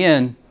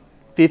 Again,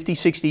 50,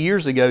 60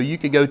 years ago, you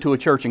could go to a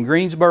church in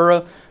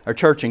Greensboro, a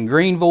church in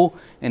Greenville,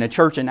 and a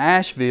church in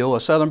Asheville, a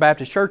Southern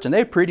Baptist church, and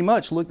they pretty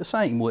much look the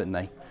same, wouldn't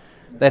they?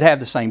 They'd have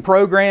the same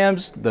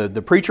programs,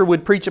 the preacher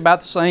would preach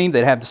about the same,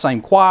 they'd have the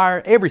same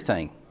choir,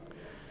 everything.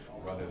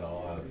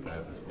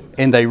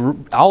 And they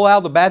all out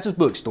of the Baptist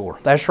bookstore.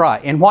 That's right.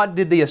 And what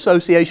did the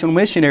associational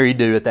missionary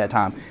do at that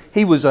time?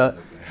 He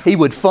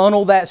would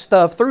funnel that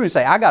stuff through and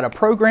say, I got a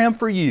program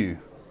for you.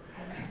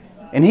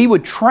 And he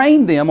would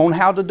train them on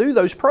how to do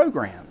those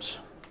programs.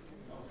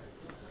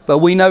 But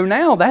we know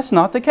now that's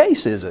not the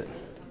case, is it?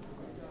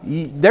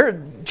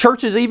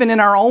 Churches even in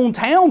our own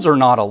towns are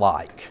not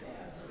alike.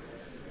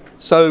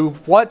 So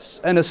what's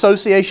an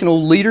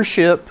associational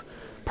leadership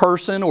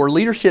person or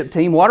leadership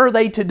team, what are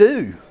they to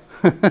do?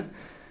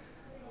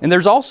 And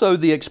there's also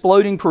the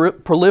exploding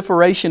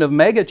proliferation of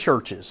mega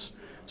churches.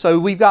 So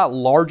we've got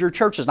larger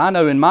churches. I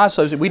know in my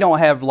association, we don't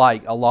have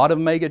like a lot of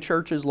mega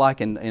churches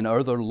like in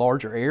other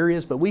larger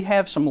areas, but we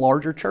have some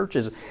larger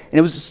churches. And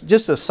it was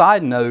just a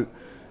side note,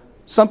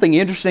 something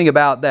interesting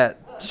about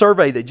that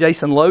survey that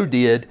Jason Lowe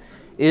did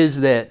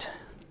is that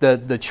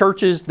the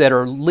churches that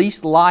are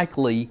least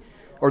likely,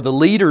 or the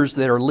leaders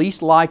that are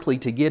least likely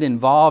to get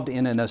involved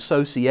in an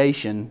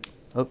association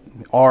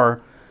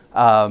are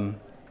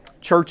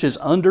churches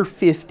under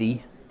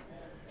 50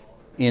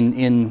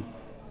 in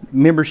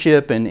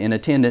membership and in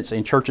attendance,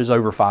 and churches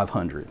over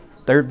 500.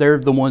 They're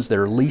the ones that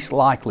are least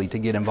likely to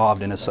get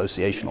involved in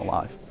associational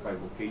life.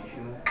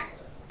 Bivocational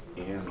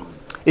and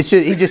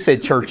He just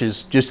said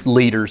churches, just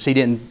leaders. He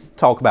didn't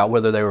talk about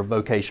whether they were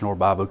vocational or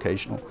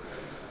bivocational.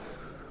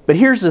 But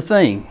here's the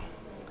thing.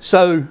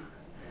 So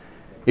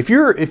if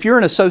you're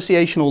an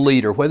associational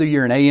leader, whether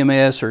you're an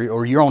AMS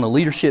or you're on a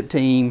leadership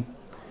team,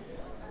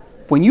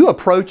 when you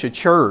approach a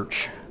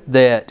church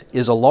that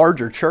is a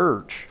larger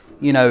church,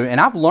 you know,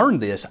 and I've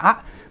learned this,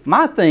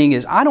 my thing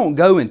is I don't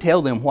go and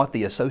tell them what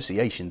the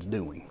association's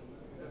doing.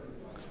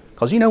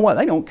 Because you know what?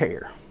 They don't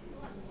care.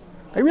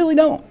 They really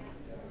don't.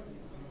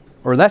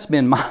 Or that's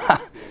been my,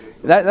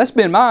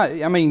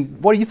 I mean,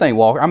 what do you think,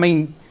 Walker? I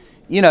mean,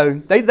 you know,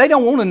 they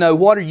don't want to know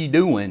what are you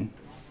doing.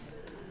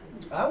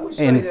 I would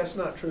say that's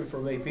not true for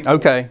me. People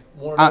Okay.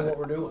 want to know what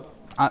we're doing.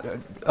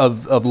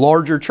 Of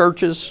larger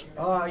churches?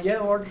 Yeah,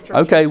 larger churches.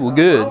 Okay, well,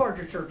 good. My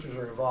larger churches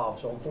are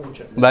involved, so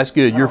unfortunately. That's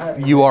good.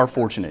 You are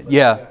fortunate.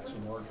 Yeah.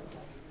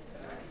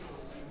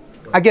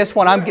 I guess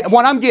what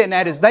I'm getting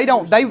at is they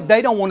don't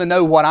want to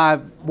know what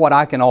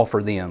I can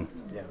offer them.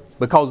 Yeah.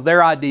 Because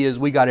their idea is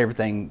we got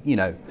everything, you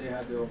know. They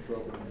have their own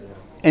program.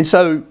 And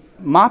so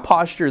my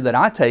posture that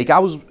I take, I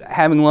was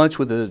having lunch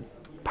with a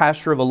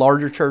pastor of a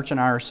larger church in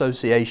our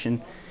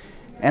association,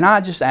 and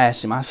I just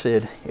asked him, I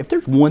said, if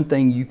there's one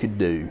thing you could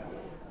do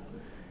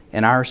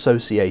in our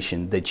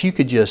association that you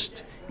could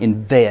just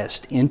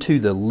invest into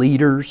the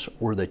leaders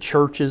or the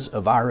churches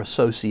of our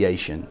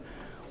association,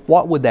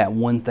 what would that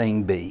one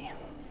thing be?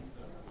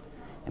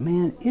 And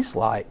man, it's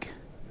like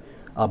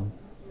a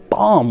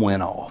bomb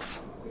went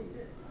off.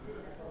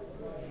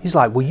 He's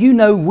like, well, you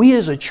know, we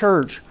as a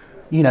church,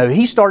 you know,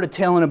 he started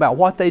telling about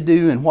what they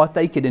do and what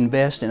they could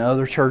invest in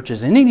other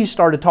churches. And then he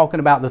started talking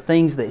about the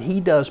things that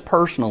he does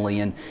personally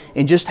and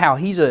just how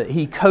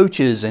he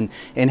coaches and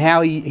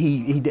how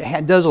he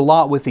does a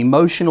lot with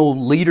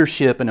emotional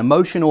leadership and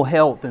emotional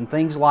health and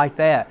things like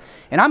that.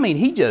 And I mean,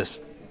 it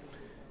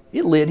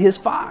lit his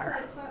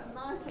fire.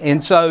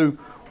 And so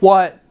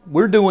what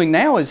we're doing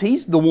now is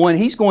he's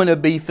going to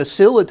be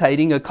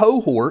facilitating a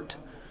cohort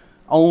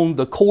on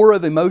the core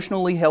of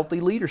emotionally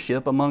healthy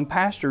leadership among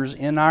pastors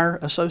in our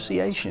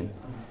association.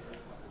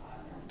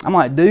 I'm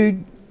like,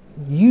 dude,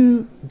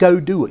 you go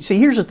do it. See,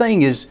 here's the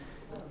thing is,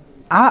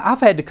 I've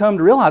had to come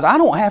to realize I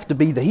don't have to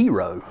be the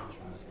hero.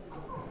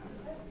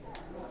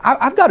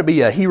 I've got to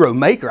be a hero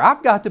maker.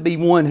 I've got to be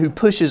one who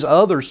pushes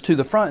others to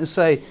the front and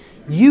say,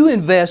 you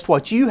invest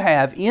what you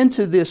have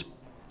into this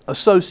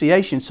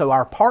association so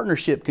our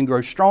partnership can grow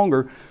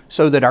stronger,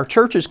 so that our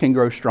churches can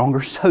grow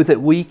stronger, so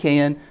that we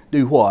can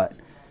do what?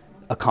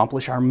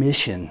 Accomplish our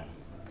mission.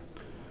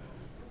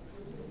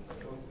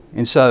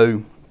 And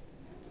so,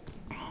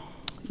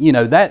 you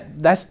know,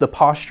 that's the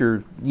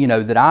posture, you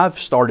know, that I've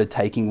started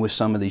taking with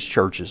some of these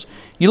churches.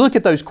 You look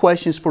at those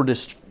questions for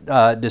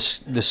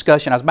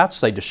discussion. I was about to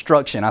say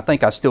destruction. I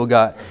think I still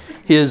got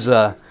his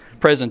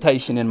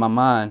presentation in my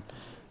mind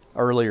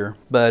earlier.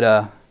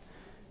 But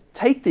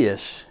take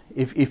this.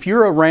 If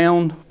you're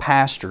around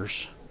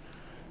pastors,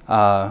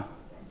 go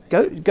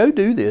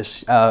do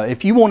this.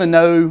 If you want to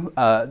know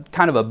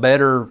kind of a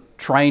better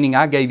training,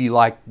 I gave you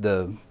like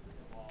the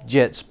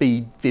jet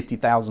speed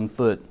 50,000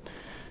 foot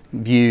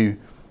view.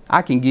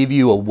 I can give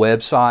you a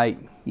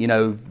website,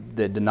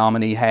 that the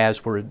nominee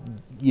has where,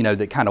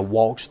 that kind of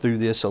walks through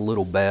this a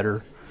little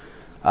better.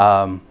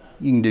 You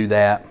can do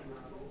that.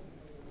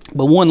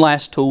 But one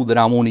last tool that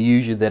I want to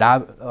use that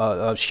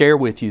I share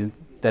with you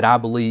that I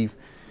believe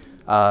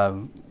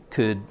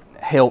could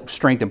help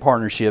strengthen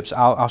partnerships.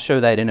 I'll show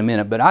that in a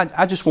minute. But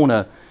I just want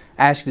to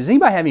ask, does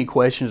anybody have any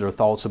questions or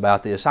thoughts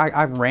about this?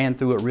 I ran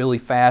through it really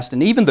fast,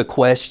 and even the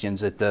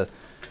questions at the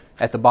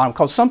bottom,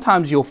 because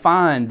sometimes you'll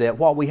find that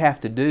what we have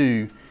to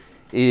do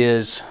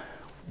is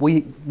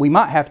we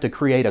might have to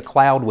create a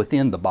cloud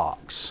within the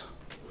box.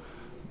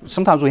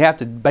 Sometimes we have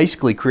to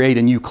basically create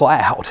a new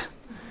cloud.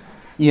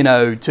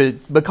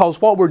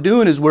 Because what we're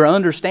doing is we're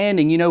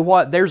understanding,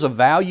 there's a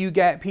value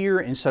gap here,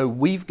 and so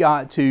we've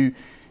got to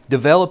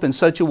develop in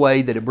such a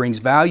way that it brings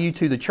value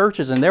to the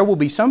churches. And there will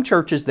be some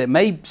churches that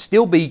may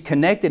still be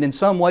connected in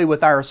some way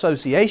with our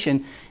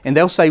association, and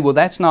they'll say, well,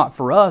 that's not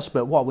for us,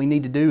 but what we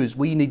need to do is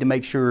we need to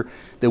make sure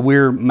that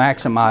we're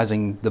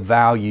maximizing the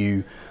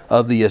value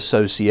of the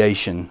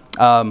association.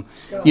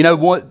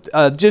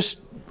 Just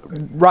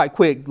right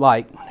quick,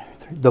 like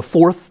the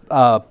fourth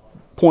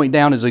point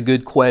down is a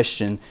good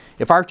question.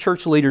 If our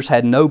church leaders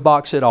had no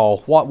box at all,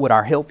 what would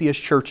our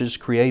healthiest churches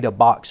create a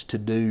box to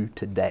do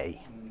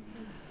today?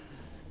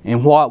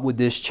 And what would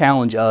this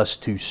challenge us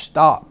to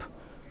stop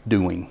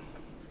doing?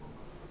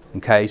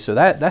 Okay, so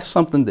that's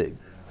something that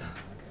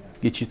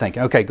gets you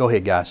thinking. Okay, go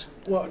ahead, guys.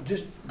 Well,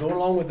 just going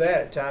along with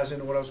that, it ties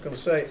into what I was going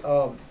to say.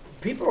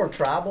 People are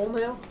tribal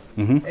now,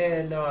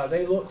 and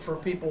they look for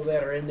people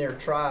that are in their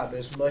tribe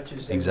as much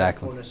as they look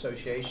for an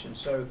association.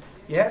 So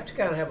you have to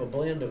kind of have a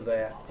blend of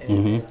that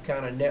and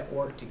kind of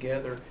network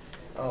together.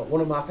 One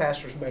of my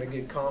pastors made a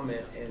good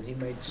comment, and he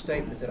made the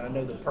statement that I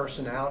know the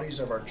personalities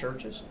of our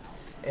churches,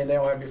 and they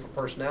all have different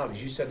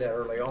personalities. You said that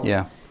early on.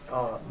 Yeah.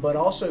 But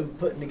also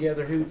putting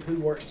together who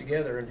works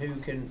together and who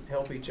can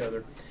help each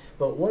other.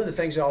 But one of the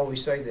things I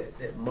always say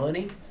that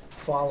money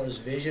follows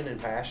vision and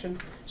passion.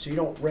 So you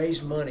don't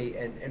raise money.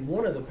 And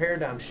one of the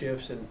paradigm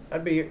shifts, and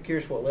I'd be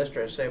curious what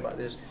Lester has to say about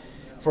this,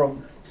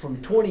 from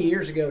 20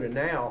 years ago to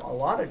now, a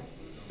lot of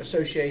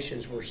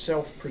associations were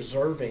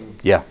self-preserving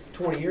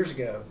 20 years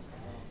ago.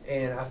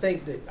 And I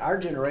think that our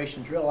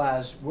generations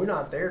realized we're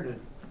not there to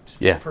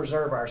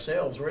preserve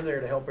ourselves. We're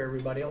there to help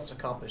everybody else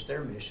accomplish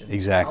their mission.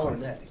 Exactly. I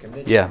learned that at the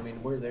convention. I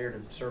mean, we're there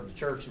to serve the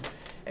church.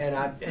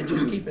 And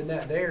just keeping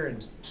that there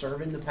and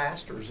serving the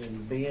pastors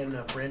and being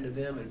a friend to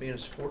them and being a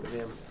support to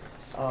them.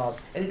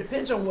 And it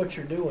depends on what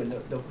you're doing.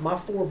 My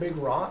four big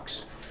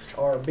rocks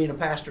are being a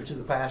pastor to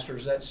the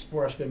pastors. That's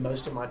where I spend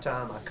most of my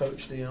time. I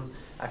coach them.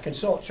 I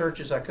consult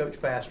churches. I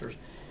coach pastors.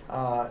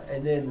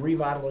 And then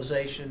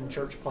revitalization,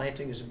 church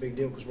planting is a big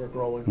deal because we're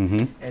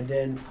growing. And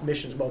then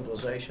missions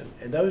mobilization.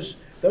 And those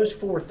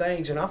four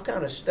things, and I've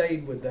kind of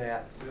stayed with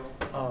that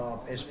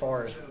as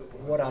far as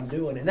what I'm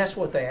doing. And that's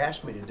what they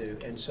asked me to do.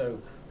 And so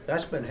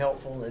that's been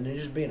helpful. And then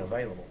just being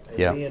available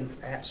and being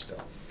at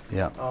stuff.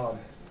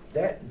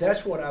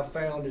 That's what I've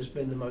found has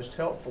been the most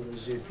helpful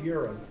is if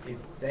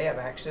they have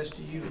access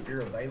to you, if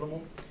you're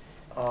available,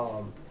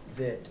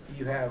 that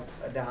you have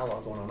a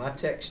dialogue going on. I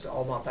text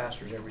all my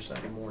pastors every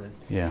Sunday morning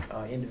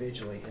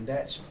individually, and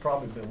that's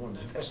probably been one of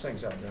the best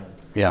things I've done.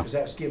 Because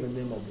that's given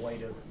them a way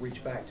to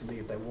reach back to me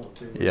if they want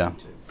to.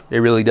 It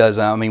really does.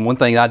 I mean, one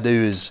thing I do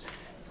is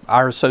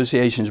our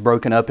association's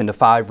broken up into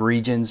 5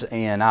 regions,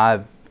 and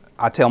I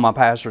tell my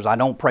pastors I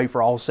don't pray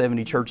for all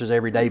 70 churches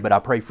every day, but I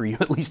pray for you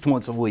at least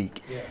once a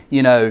week.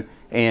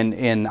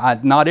 And I,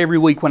 not every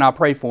week when I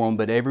pray for them,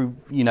 but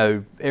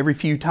every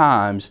few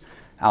times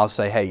I'll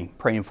say, hey,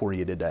 praying for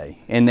you today.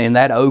 And then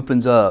that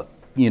opens up,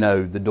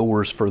 the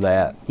doors for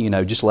that.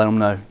 Just let them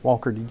know.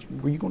 Walker,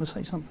 were you going to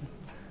say something?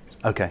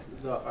 Okay.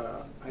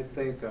 So, I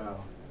think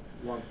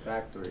one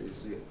factor is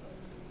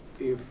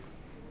if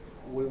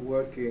we're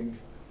working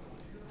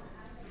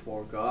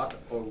for God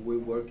or we're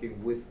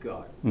working with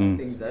God. I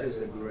think that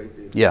is a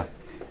great deal.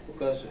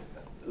 Because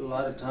a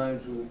lot of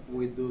times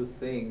we do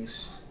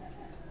things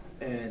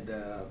and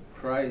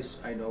Christ,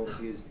 I know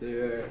He's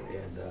there,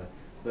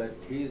 but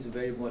He is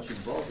very much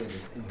involved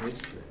in His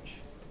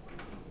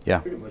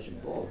church. Pretty much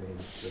involved in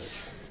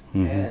His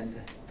church. And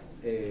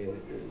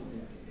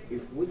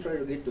if we try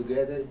to get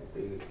together,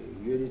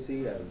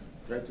 unity, and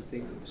try to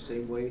think in the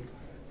same way,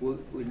 we're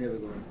never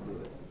going to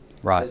do it.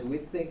 Because we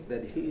think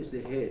that He is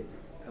the head,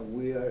 and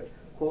we are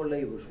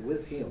co-laborers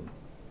with Him.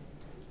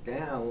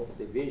 Now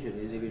the vision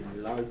is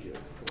even larger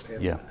for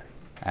everybody.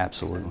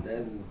 Absolutely. And that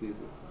would be,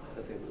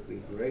 I think, would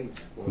be great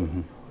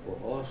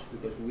for us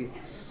because we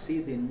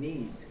see the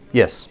need.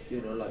 Yes.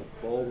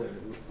 Like Paul when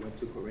he went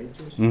to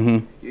Corinthians.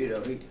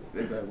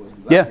 Everybody was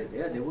invited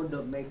there. They were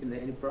not making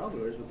any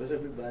progress because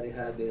everybody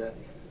had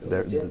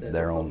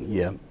their own.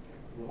 You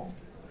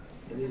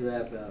need to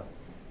have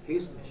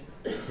His mission.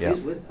 Yeah.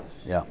 He's with us.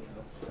 Yeah.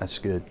 That's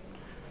good.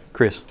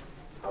 Chris?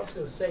 I was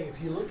going to say,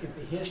 if you look at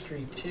the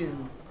history too,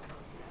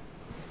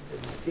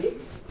 the big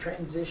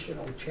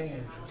transitional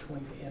change was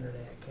when the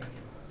internet came,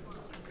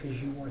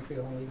 because you weren't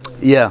the only one.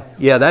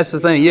 Yeah, that's the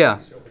thing. Yeah.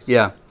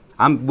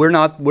 We're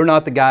not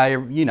the guy.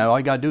 All you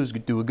got to do is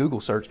do a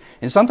Google search.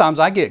 And sometimes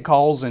I get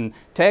calls and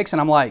texts,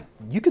 and I'm like,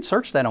 you could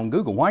search that on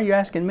Google. Why are you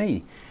asking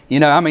me?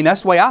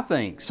 That's the way I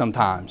think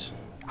sometimes.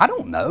 I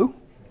don't know.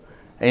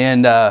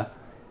 And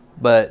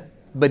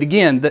but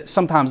again,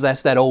 sometimes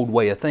that's that old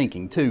way of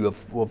thinking too.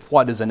 Of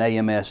what does an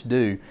AMS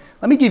do?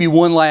 Let me give you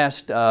one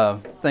last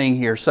thing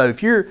here. So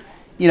if you're,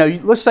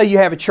 let's say you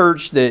have a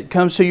church that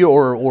comes to you,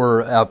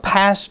 or a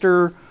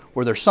pastor,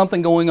 or there's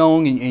something going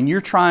on, and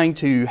you're trying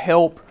to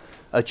help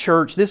a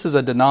church. This is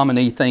a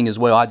denominee thing as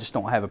well. I just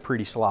don't have a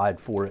pretty slide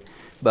for it.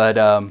 But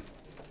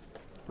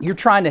you're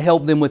trying to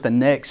help them with the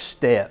next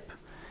step.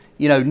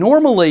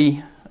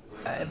 Normally,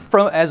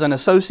 as an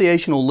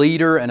associational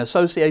leader, an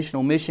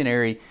associational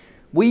missionary,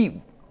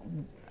 we,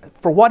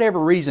 for whatever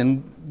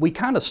reason, we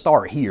kind of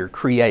start here,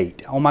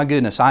 create. Oh my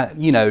goodness,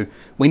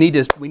 we need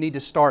to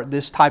start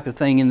this type of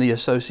thing in the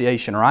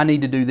association, or I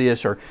need to do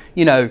this, or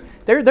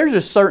there's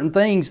just certain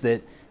things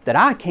that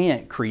I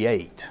can't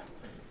create.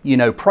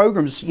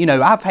 Programs,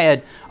 I've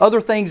had other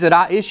things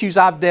issues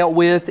I've dealt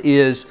with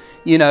is,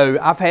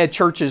 I've had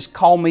churches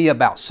call me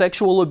about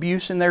sexual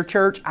abuse in their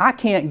church. I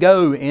can't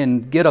go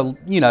and get a,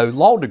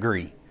 law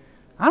degree.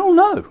 I don't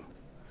know.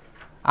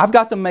 I've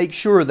got to make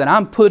sure that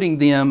I'm putting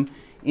them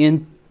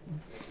in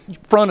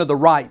front of the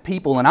right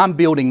people, and I'm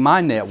building my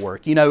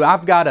network.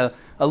 I've got a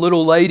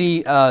little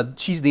lady,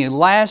 she's the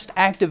last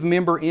active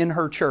member in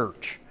her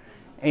church,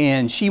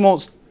 and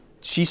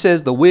she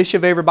says the wish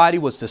of everybody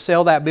was to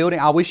sell that building.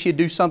 I wish she'd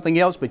do something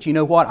else, but you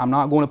know what? I'm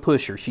not going to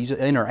push her. She's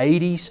in her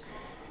 80s,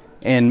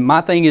 and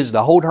my thing is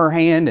to hold her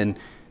hand and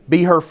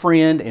be her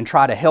friend and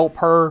try to help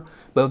her.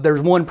 But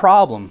there's one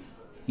problem.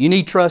 You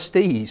need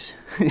trustees.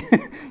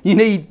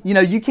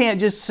 You can't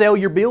just sell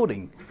your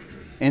building.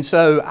 And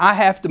so I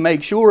have to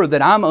make sure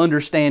that I'm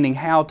understanding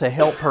how to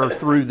help her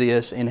through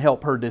this and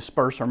help her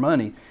disperse her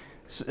money,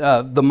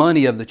 the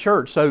money of the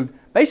church. So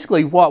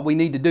basically what we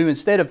need to do,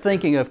 instead of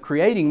thinking of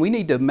creating, we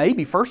need to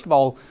maybe first of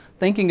all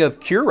thinking of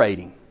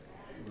curating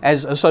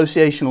as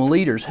associational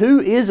leaders. Who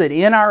is it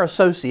in our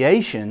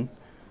association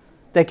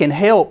that can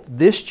help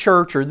this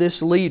church or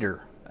this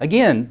leader?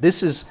 Again,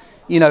 this is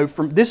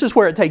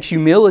where it takes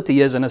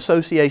humility as an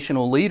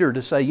associational leader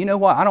to say, you know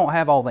what, I don't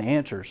have all the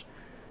answers,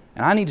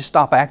 and I need to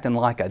stop acting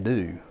like I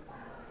do.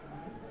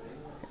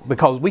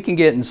 Because we can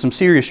get in some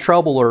serious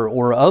trouble,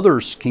 or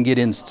others can get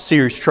in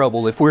serious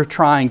trouble if we're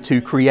trying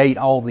to create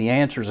all the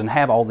answers and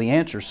have all the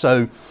answers.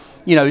 So,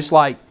 it's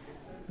like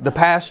the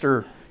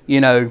pastor,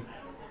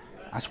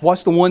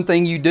 what's the one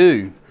thing you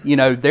do?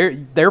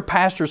 There are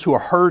pastors who are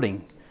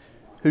hurting,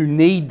 who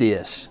need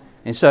this.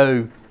 And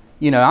so,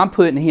 I'm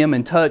putting him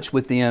in touch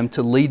with them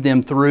to lead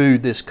them through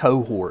this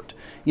cohort.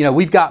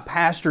 We've got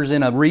pastors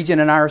in a region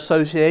in our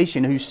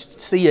association who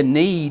see a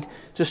need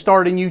to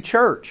start a new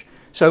church.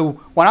 So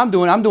what I'm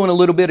doing a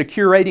little bit of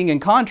curating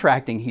and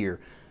contracting here.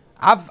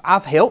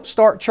 I've helped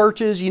start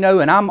churches,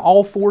 and I'm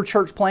all for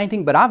church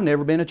planting, but I've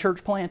never been a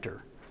church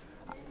planter.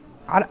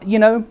 I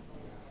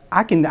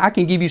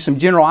can give you some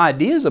general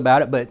ideas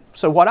about it, but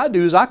so what I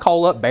do is I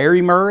call up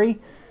Barry Murray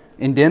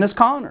and Dennis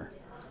Connor,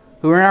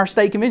 who are in our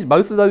state convention.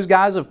 Both of those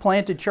guys have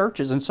planted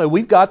churches, and so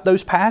we've got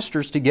those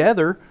pastors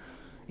together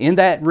in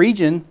that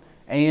region,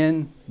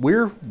 and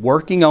we're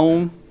working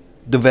on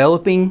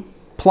developing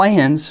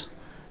plans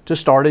to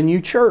start a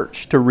new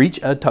church, to reach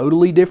a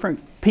totally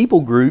different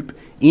people group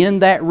in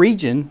that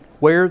region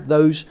where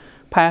those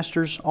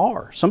pastors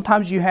are.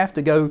 Sometimes you have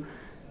to go,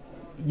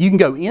 you can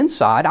go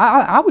inside.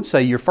 I would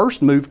say your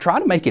first move, try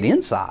to make it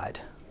inside.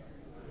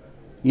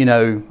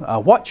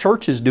 What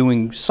church is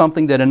doing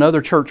something that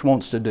another church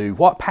wants to do?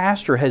 What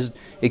pastor has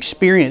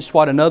experienced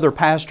what another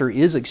pastor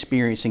is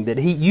experiencing, that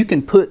you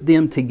can put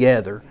them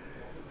together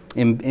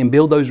and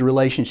build those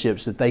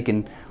relationships that they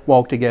can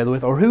walk together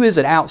with? Or who is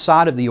it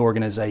outside of the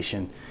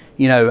organization?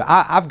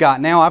 I've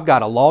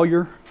got a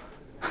lawyer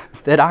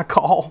that I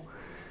call.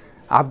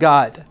 I've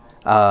got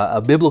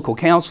a biblical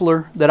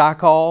counselor that I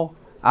call.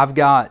 I've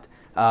got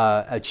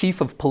a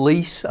chief of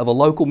police of a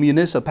local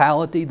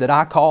municipality that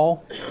I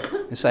call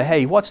and say,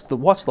 hey, what's the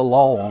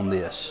law on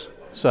this?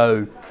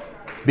 So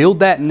build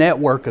that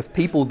network of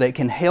people that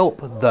can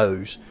help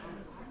those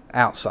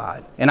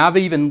outside. And I've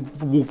even,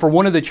 for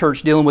one of the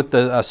church dealing with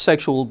the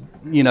sexual,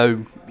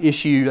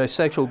 issue, a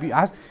sexual abuse,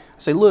 I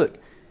say, look,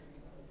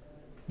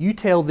 you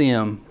tell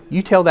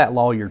that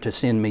lawyer to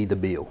send me the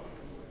bill.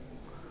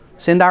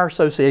 Send our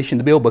association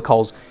the bill,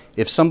 because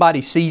if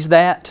somebody sees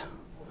that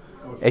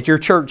at your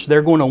church,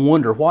 they're going to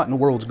wonder what in the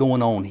world's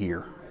going on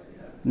here.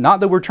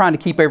 Not that we're trying to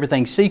keep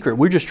everything secret,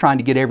 we're just trying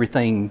to get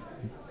everything,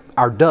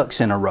 our ducks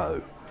in a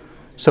row,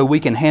 so we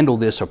can handle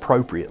this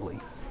appropriately.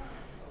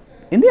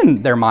 And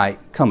then there might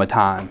come a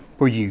time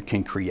where you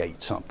can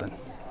create something.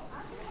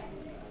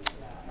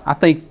 I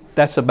think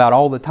that's about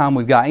all the time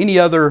we've got. Any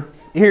other,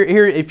 here,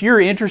 if you're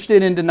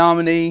interested in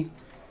Denominee,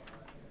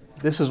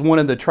 this is one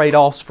of the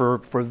trade-offs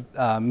for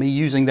me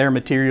using their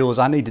material is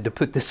I needed to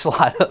put this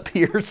slide up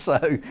here.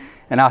 So,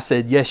 and I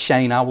said, yes,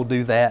 Shane, I will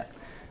do that.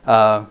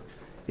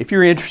 If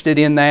you're interested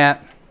in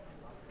that,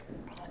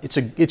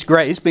 it's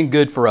great. It's been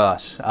good for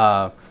us.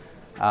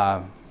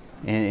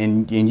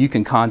 And you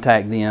can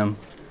contact them.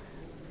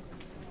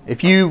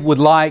 If you would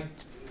like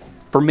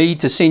for me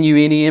to send you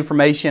any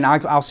information,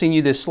 I'll send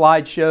you this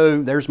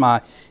slideshow. There's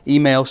my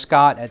email,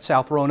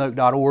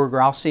 scott@southroanoke.org,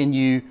 or I'll send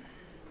you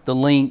the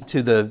link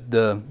to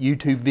the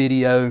YouTube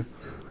video.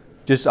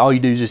 Just all you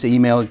do is just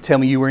email, tell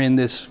me you were in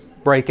this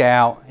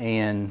breakout,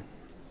 and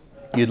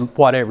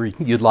whatever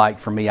you'd like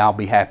from me, I'll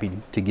be happy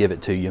to give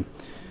it to you.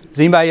 Does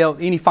anybody else,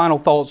 any final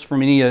thoughts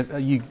from any of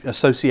you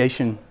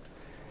association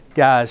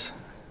guys?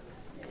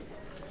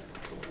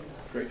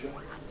 Great job.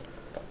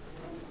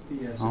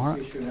 The All right.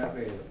 association have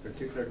a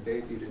particular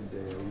date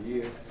during the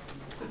year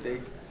that they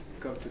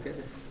come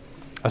together?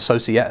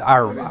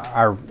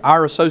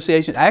 Our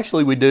association,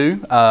 actually we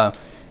do,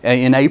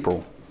 in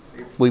April.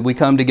 We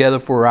come together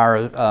for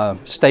our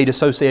State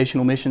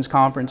Associational Missions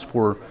Conference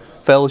for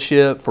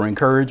fellowship, for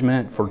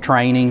encouragement, for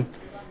training,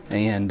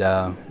 and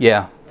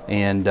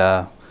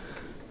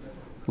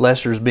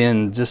Lester's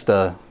been just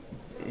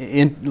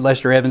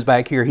Lester Evans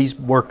back here, he's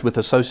worked with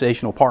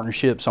associational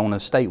partnerships on a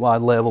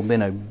statewide level,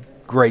 been a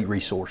great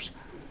resource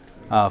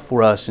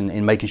for us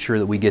in making sure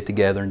that we get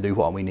together and do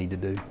what we need to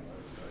do.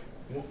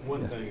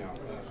 One thing,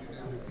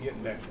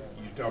 getting back,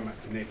 you're talking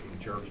about connecting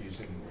churches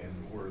and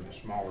where the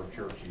smaller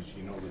churches,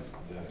 you know,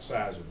 the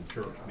size of the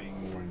church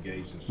being more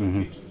engaged in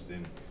associations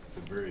than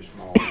the very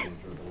small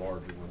ones or the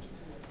larger ones.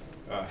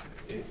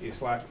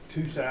 It's like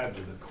two sides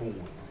of the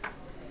coin.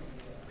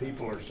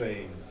 People are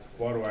saying,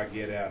 what do I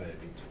get out of it?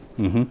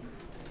 Mm-hmm.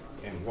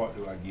 And what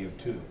do I give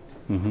to it?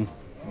 Mm-hmm.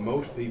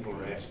 Most people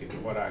are asking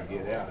what I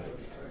get out of it.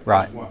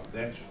 Right.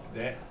 That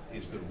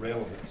is the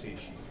relevance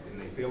issue. And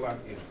they feel like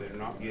if they're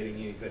not getting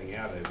anything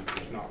out of it,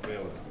 it's not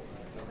relevant.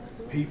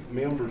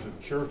 Members of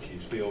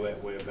churches feel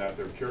that way about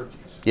their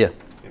churches. Yeah.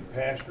 And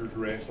pastors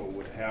wrestle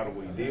with how do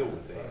we deal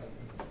with that.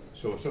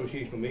 So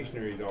associational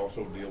missionaries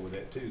also deal with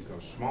that too,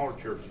 because smaller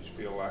churches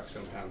feel like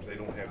sometimes they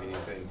don't have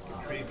anything to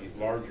contribute.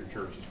 Larger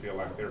churches feel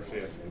like they're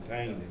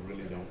self-contained and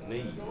really don't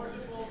need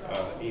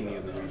any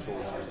of the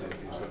resources that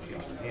the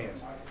association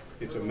has.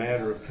 It's a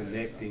matter of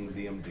connecting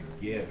them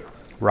together.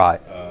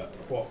 Right.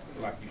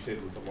 Like you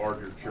said, with the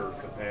larger church,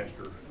 the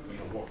pastor,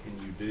 what can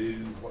you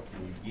do? What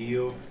can you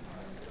give?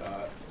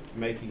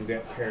 Making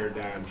that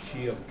paradigm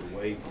shift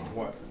away from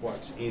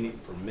what's in it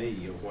for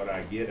me or what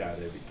I get out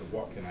of it to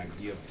what can I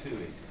give to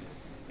it.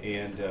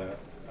 And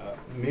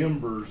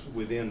members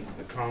within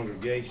the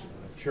congregation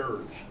of the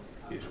church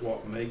is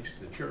what makes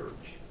the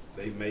church.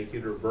 They make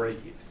it or break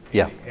it. And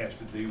yeah. It has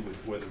to do with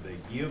whether they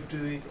give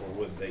to it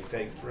or whether they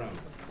take from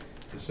it.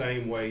 The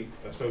same way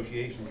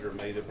associations are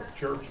made up of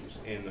churches,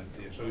 and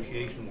the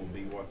association will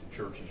be what the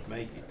churches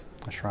make it.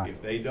 That's right.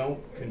 If they don't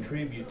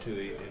contribute to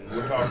it, and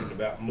we're talking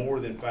about more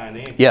than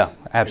financial, yeah,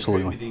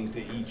 absolutely, contributing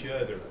to each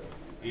other,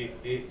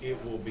 it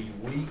will be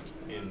weak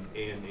and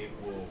it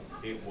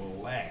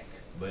will lack.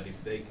 But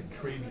if they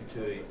contribute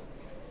to it,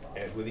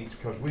 as with each,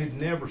 because we'd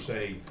never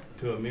say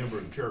to a member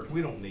of the church,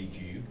 we don't need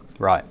you.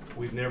 Right.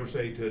 We'd never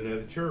say to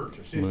another church,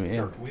 a sister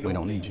church, we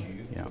don't need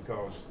you, yeah.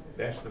 Because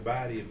that's the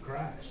body of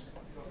Christ.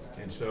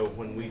 And so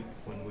when we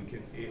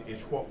can,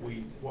 it's what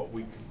we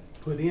can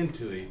put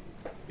into it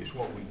is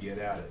what we get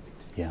out of it.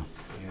 Yeah.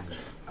 And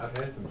I've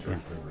had some church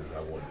members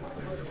I wanted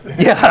to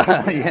say.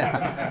 Yeah,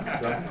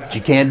 yeah. But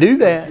you can't do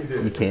that.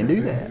 You can't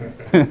do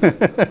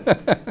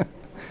that.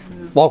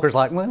 Walker's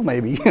like, well,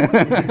 maybe.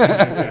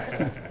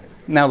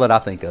 Now that I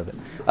think of it.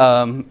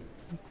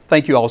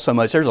 Thank you all so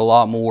much. There's a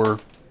lot more.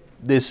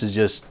 This is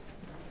just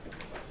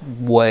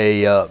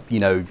way up,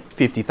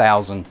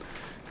 50,000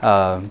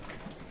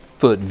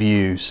 foot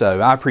view.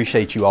 So I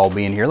appreciate you all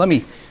being here. Let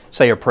me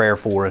say a prayer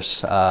for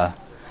us.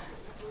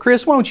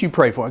 Chris, why don't you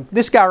pray for him?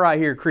 This guy right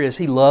here, Chris,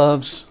 he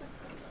loves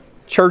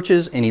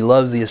churches and he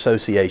loves the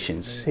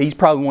associations. He's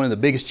probably one of the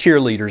biggest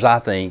cheerleaders, I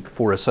think,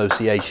 for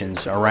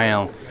associations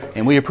around.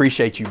 And we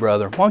appreciate you,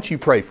 brother. Why don't you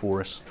pray for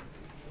us?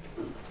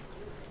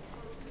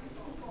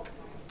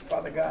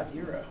 Father God,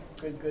 you're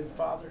a good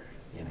Father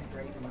and a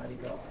great and mighty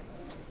God.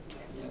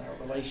 In our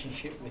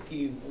relationship with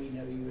you, we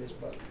know you as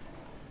both.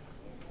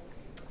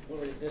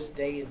 Lord, at this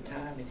day and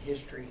time in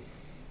history,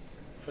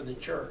 for the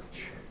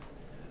church,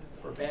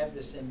 for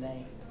Baptists in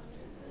name,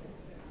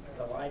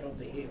 the light on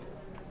the hill,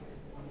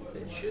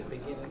 that should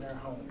begin in our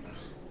homes,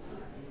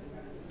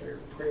 where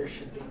prayer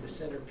should be the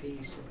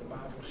centerpiece and the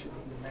Bible should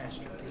be the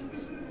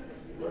masterpiece.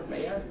 Lord,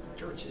 may our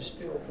churches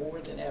feel more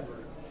than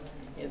ever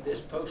in this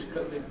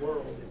post-COVID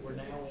world that we're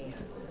now in,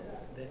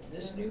 that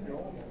this new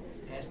normal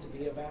has to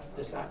be about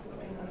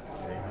disciple-making,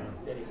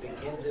 that it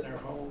begins in our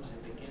homes,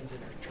 it begins in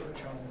our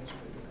church homes,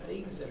 with the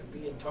things that are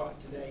being taught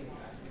today.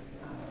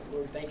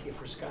 Lord, thank you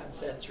for Scott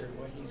Setzer and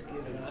what he's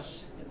given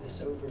us in this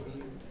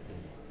overview.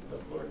 But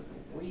Lord,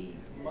 we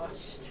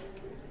must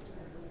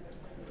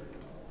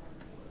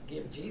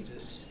give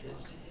Jesus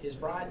his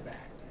bride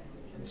back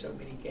in so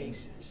many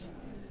cases,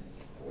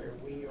 where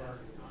we are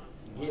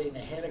getting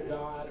ahead of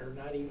God or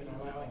not even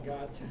allowing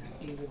God to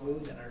even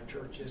move in our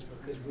churches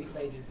because we've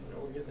made it an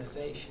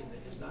organization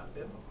that is not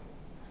biblical.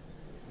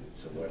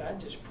 So Lord, I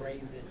just pray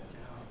that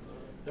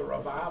the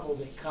revival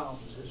that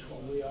comes is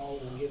when we all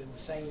will get in the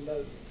same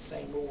boat, the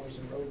same oars,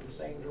 and row in the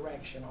same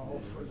direction,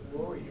 all for the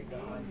glory of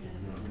God,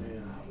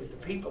 with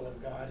the people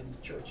of God and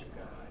the church of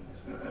God.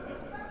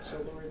 So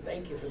Lord,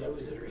 thank you for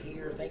those that are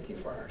here. Thank you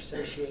for our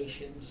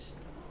associations.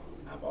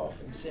 I've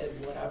often said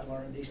what I've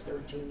learned these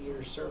 13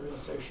 years serving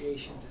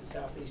associations at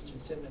Southeastern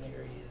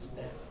Seminary is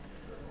that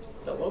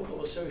the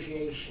local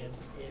association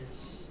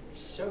is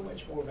so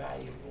much more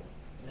valuable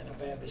than a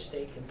Baptist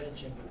State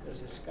Convention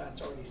because, as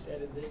Scott's already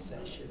said in this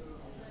session,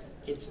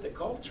 it's the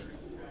culture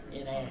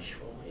in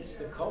Asheville. It's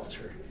the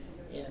culture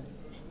in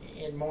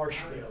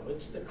Marshville.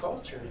 It's the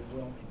culture in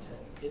Wilmington.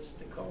 It's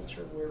the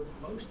culture where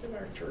most of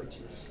our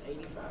churches,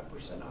 85%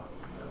 of them,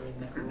 are in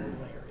that rural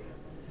area.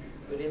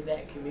 But in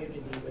that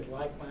community with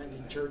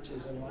like-minded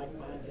churches and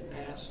like-minded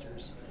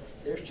pastors,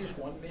 there's just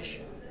one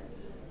mission,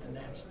 and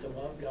that's to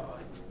love God,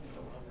 to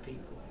love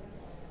people.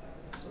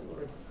 So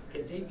Lord,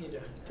 continue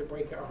to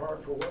break our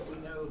heart for what we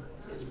know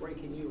is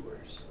breaking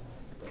yours.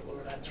 But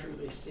Lord, I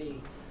truly see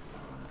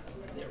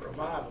that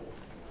revival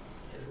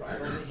is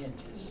right on the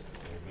hinges.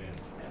 Amen.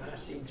 And I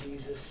see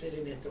Jesus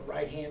sitting at the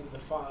right hand of the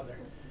Father.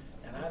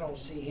 And I don't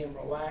see him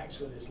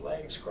relaxed with his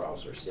legs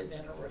crossed or sitting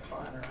in a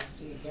recliner. I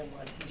see him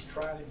like he's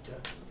trying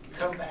to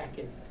come back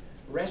and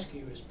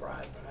rescue his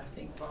bride. But I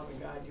think, Father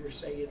God, you're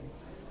saying,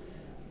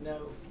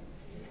 no,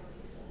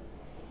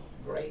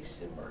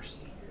 grace and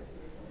mercy.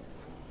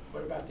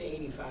 What about the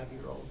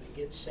 85-year-old that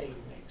gets saved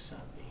next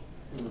Sunday?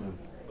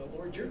 But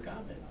Lord, you're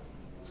coming.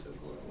 So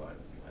Lord,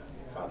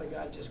 Father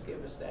God, just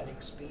give us that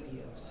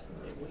expedience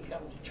that we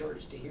come to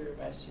church to hear a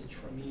message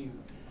from you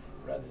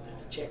rather than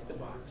to check the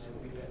box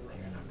that we've been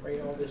there. And I pray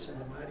all this in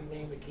the mighty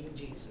name of King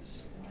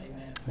Jesus.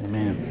 Amen.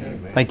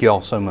 Amen. Thank you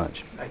all so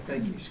much.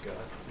 Thank you, Scott.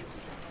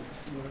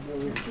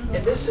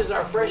 And this is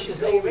our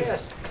freshest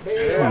AMS.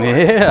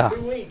 Yeah.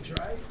 2 weeks,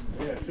 right?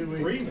 Yeah, 2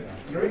 weeks.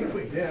 3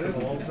 weeks. Yeah, that's a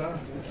long time.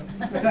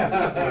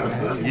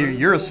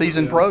 You're a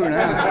seasoned pro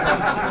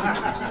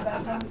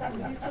now.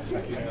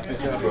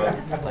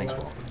 Thanks,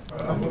 Paul.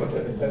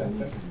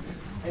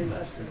 Hey,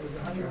 Lester, was the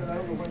honeymoon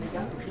over when you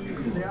got the keys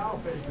to the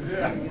office?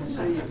 Yeah, Good to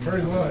see you.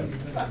 pretty much.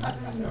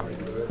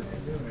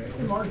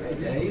 Hey,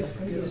 Dave,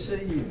 good to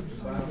see you.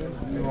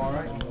 You all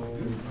right?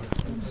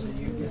 Good to see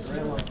you. Get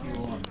around like you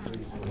are.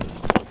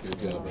 Good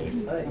job, buddy.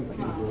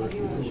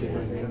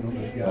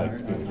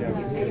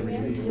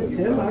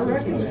 Tim, I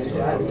recognize you.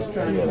 I was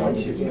trying to watch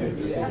you.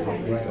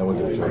 I went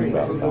to the church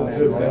about 5,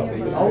 6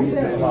 hours. Oh,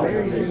 yeah.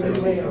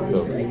 So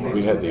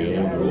we had the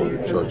annual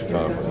church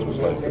conference, which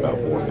lasted about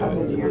 4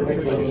 minutes.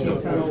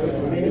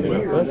 And we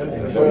went,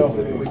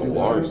 but it was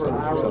large,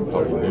 some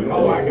people knew that. I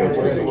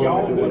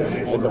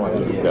had no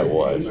idea who that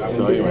was.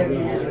 So anyway,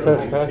 so I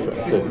asked Pastor, I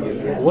said,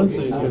 one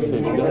thing he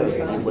said, he does.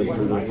 Went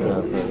through the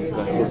conference. I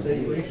said,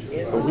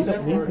 but we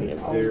don't need any of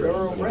that.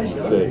 He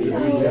said,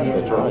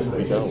 that's right,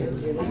 we don't.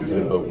 He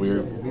said, but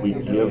we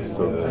give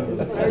so that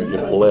we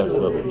can bless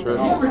other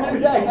churches.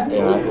 And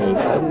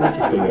it's so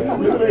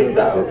interesting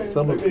that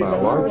some of my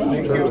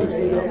largest churches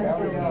now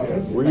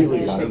have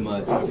really got I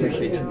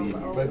appreciate you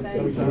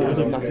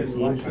really got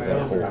into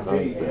that whole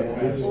concept.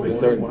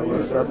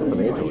 There's other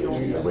financial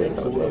issues we ain't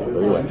gonna tell you.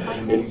 But anyway,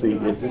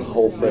 it's the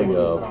whole thing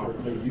of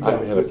I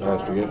had a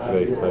pastor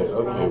yesterday say,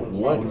 okay,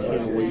 what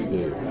can we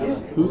do?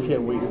 Who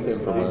can we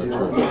send from our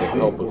church to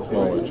help a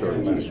smaller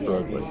church that's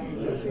struggling?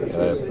 And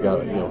I've got,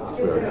 a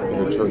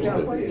church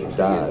that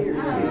died,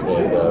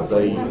 and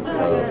they,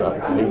 about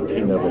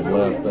 18 of them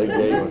left. They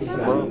gave us the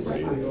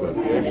property. And so it's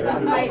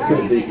in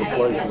a decent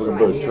place. We're going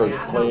to put a church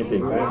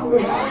planting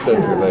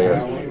center there,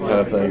 kind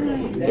of thing.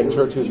 And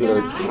churches that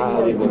are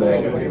tied into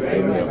that.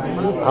 And,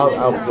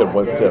 I'll have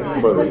one step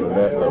further than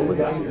that, though. When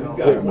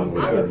Hickman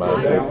was in my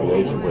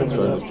association with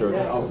Church,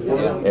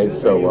 and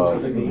so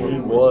he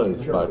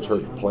was my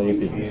church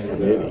planting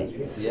committee.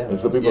 And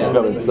so people would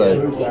come and say,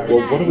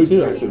 well, what do we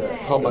do? I said,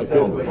 call Mike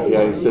Gilman.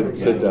 Yeah, he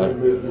said,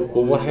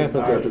 well, what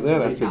happens after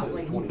that? I said,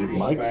 if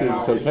Mike says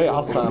it's okay,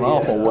 I'll sign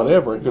off on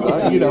whatever.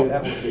 Because,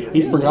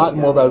 he's forgotten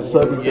more about the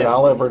subject than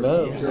I'll ever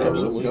know. So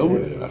we'll go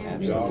with it.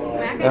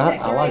 And I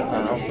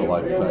also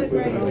like the fact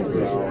that I think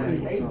this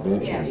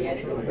convention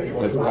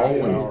has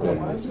always been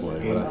this way,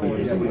 but I think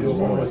it's even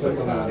more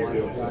emphasized. If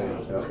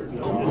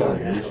you've got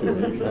an issue of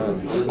any kind,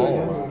 call.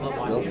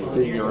 They'll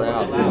figure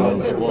out who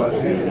knows what.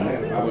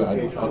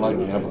 I'd like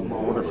to have a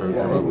order for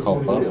him. I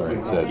called Butler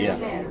and said,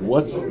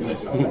 what's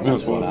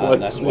That's what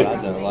I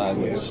done a lot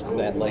with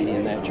that lady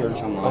in that church.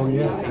 I'm like,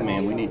 hey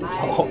man, we need to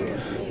talk.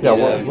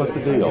 Yeah, what's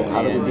the deal?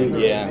 How do we do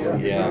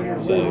this? Yeah.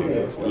 So,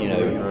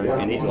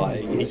 and he's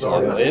like,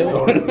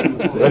 well.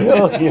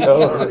 Well, a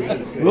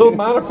little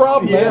minor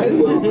problem, man.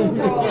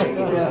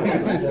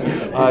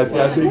 I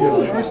think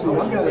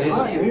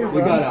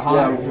We got it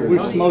hot.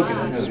 We're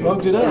smoking.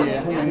 Smoked it up.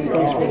 Yeah.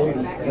 Thanks for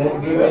leaving.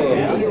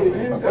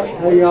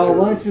 Hey, y'all,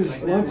 lunch is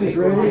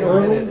ready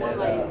early.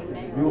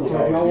 If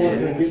y'all want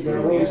to get there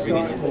early,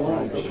 start for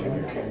lunch.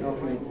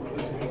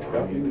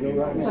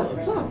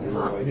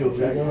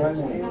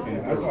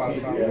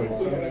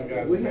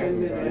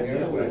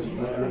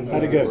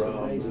 How'd it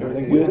go?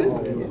 Everything good?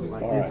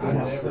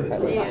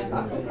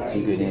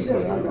 Some good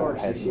input.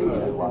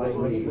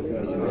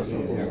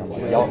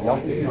 Y'all.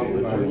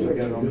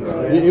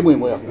 It went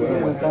well.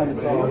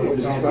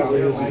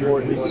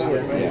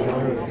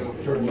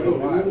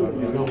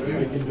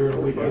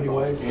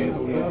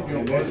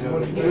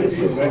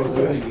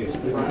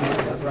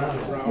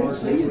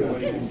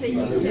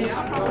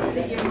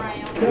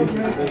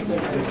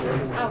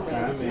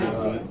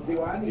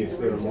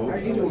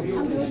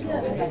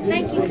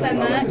 Thank you so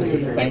much.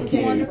 It was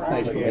wonderful.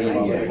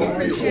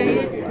 Appreciate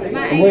it.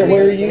 My Where are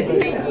AMS you? couldn't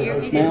be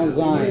here. He Mount didn't-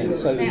 Zion.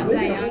 So Mount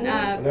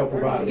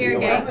Zion. Gary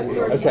Gates.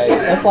 okay,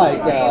 that's like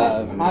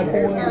High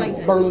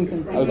Point,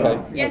 Burlington. Okay.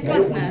 Yeah,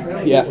 close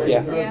enough. Yeah.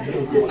 Yeah.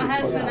 My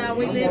husband and I,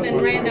 we live in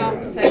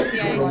Randolph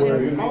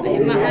Association.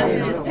 My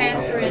husband is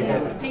pastor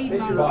in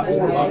Piedmont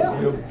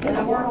Association. And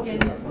I work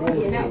in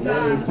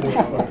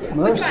outside.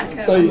 We try to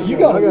cover. So you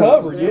got it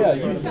covered. Yeah.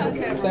 You Got it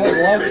covered. sounds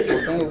like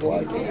it. Sounds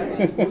like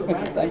it.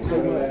 Thanks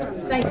so much.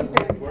 Thank you.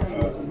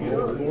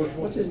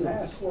 What's his name?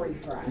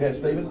 Yeah,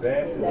 Stephen.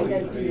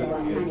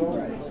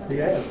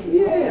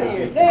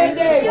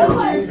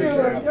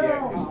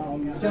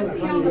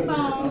 Josie on the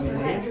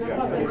phone.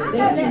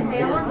 Got that,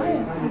 Bella?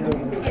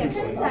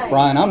 Yes.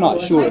 Brian, I'm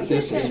not sure if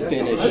this is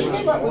finished,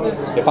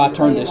 if I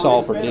turned this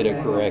off or did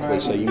it correctly,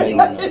 so you may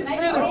want to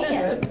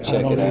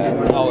check it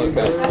out. Oh,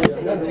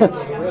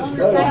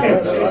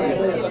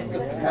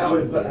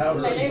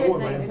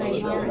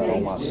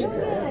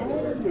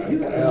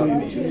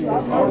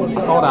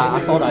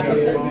 I thought I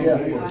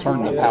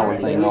turned the power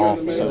thing off,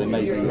 so it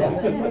may be. I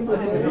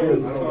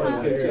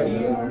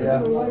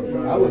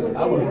was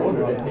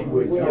wondering if he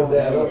would give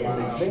that up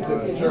when he thinks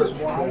at the church. A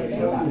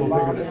little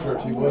bigger than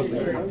church he was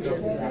there.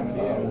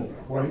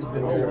 Well, he's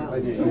been there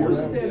maybe a Who was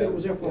it year. that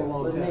was there for a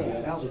long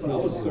time? I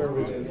was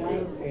serving.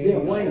 Yeah,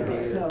 Wayne.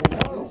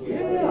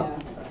 Yeah.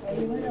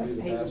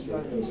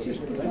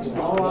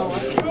 Oh, I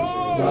like it.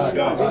 Good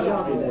job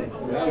today.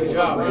 Good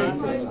job,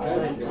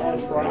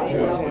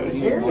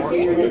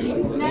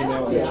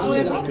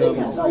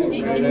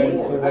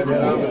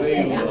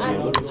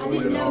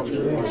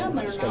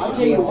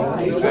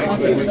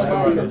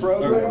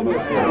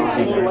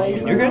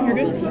 You're good, you're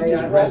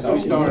good. We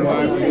start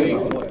live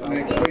with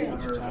next week.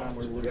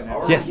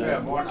 Yes.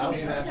 Yeah.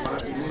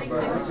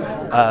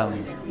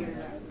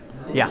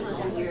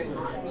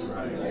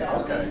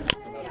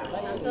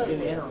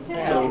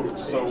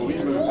 So we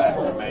moved back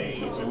to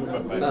Maine. So we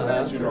moved back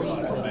to Cedar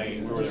to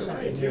Maine. We were there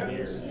for 18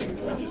 years. We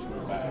just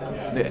moved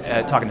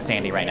back. Talking to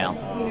Sandy right now.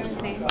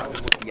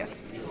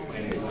 Yes.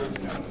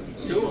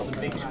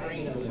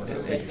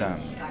 It's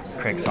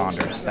Craig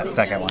Saunders, that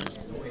second one.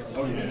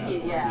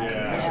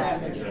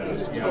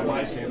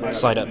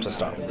 Slide up to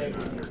stop.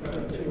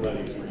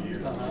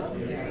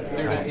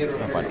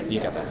 You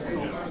got that.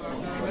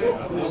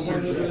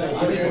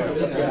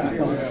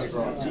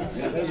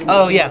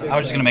 Oh yeah, I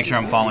was just gonna make sure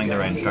I'm following the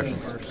right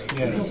instructions.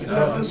 Yeah. Is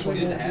that this one?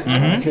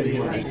 Mm-hmm. Couldn't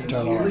get it to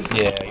turn off.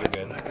 Yeah, you're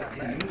good.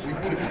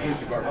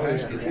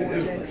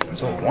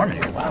 It's a little warm in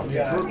here. Wow.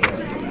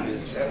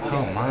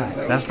 Oh my.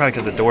 That's probably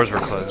because the doors were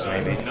closed,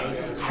 maybe.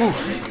 Whew.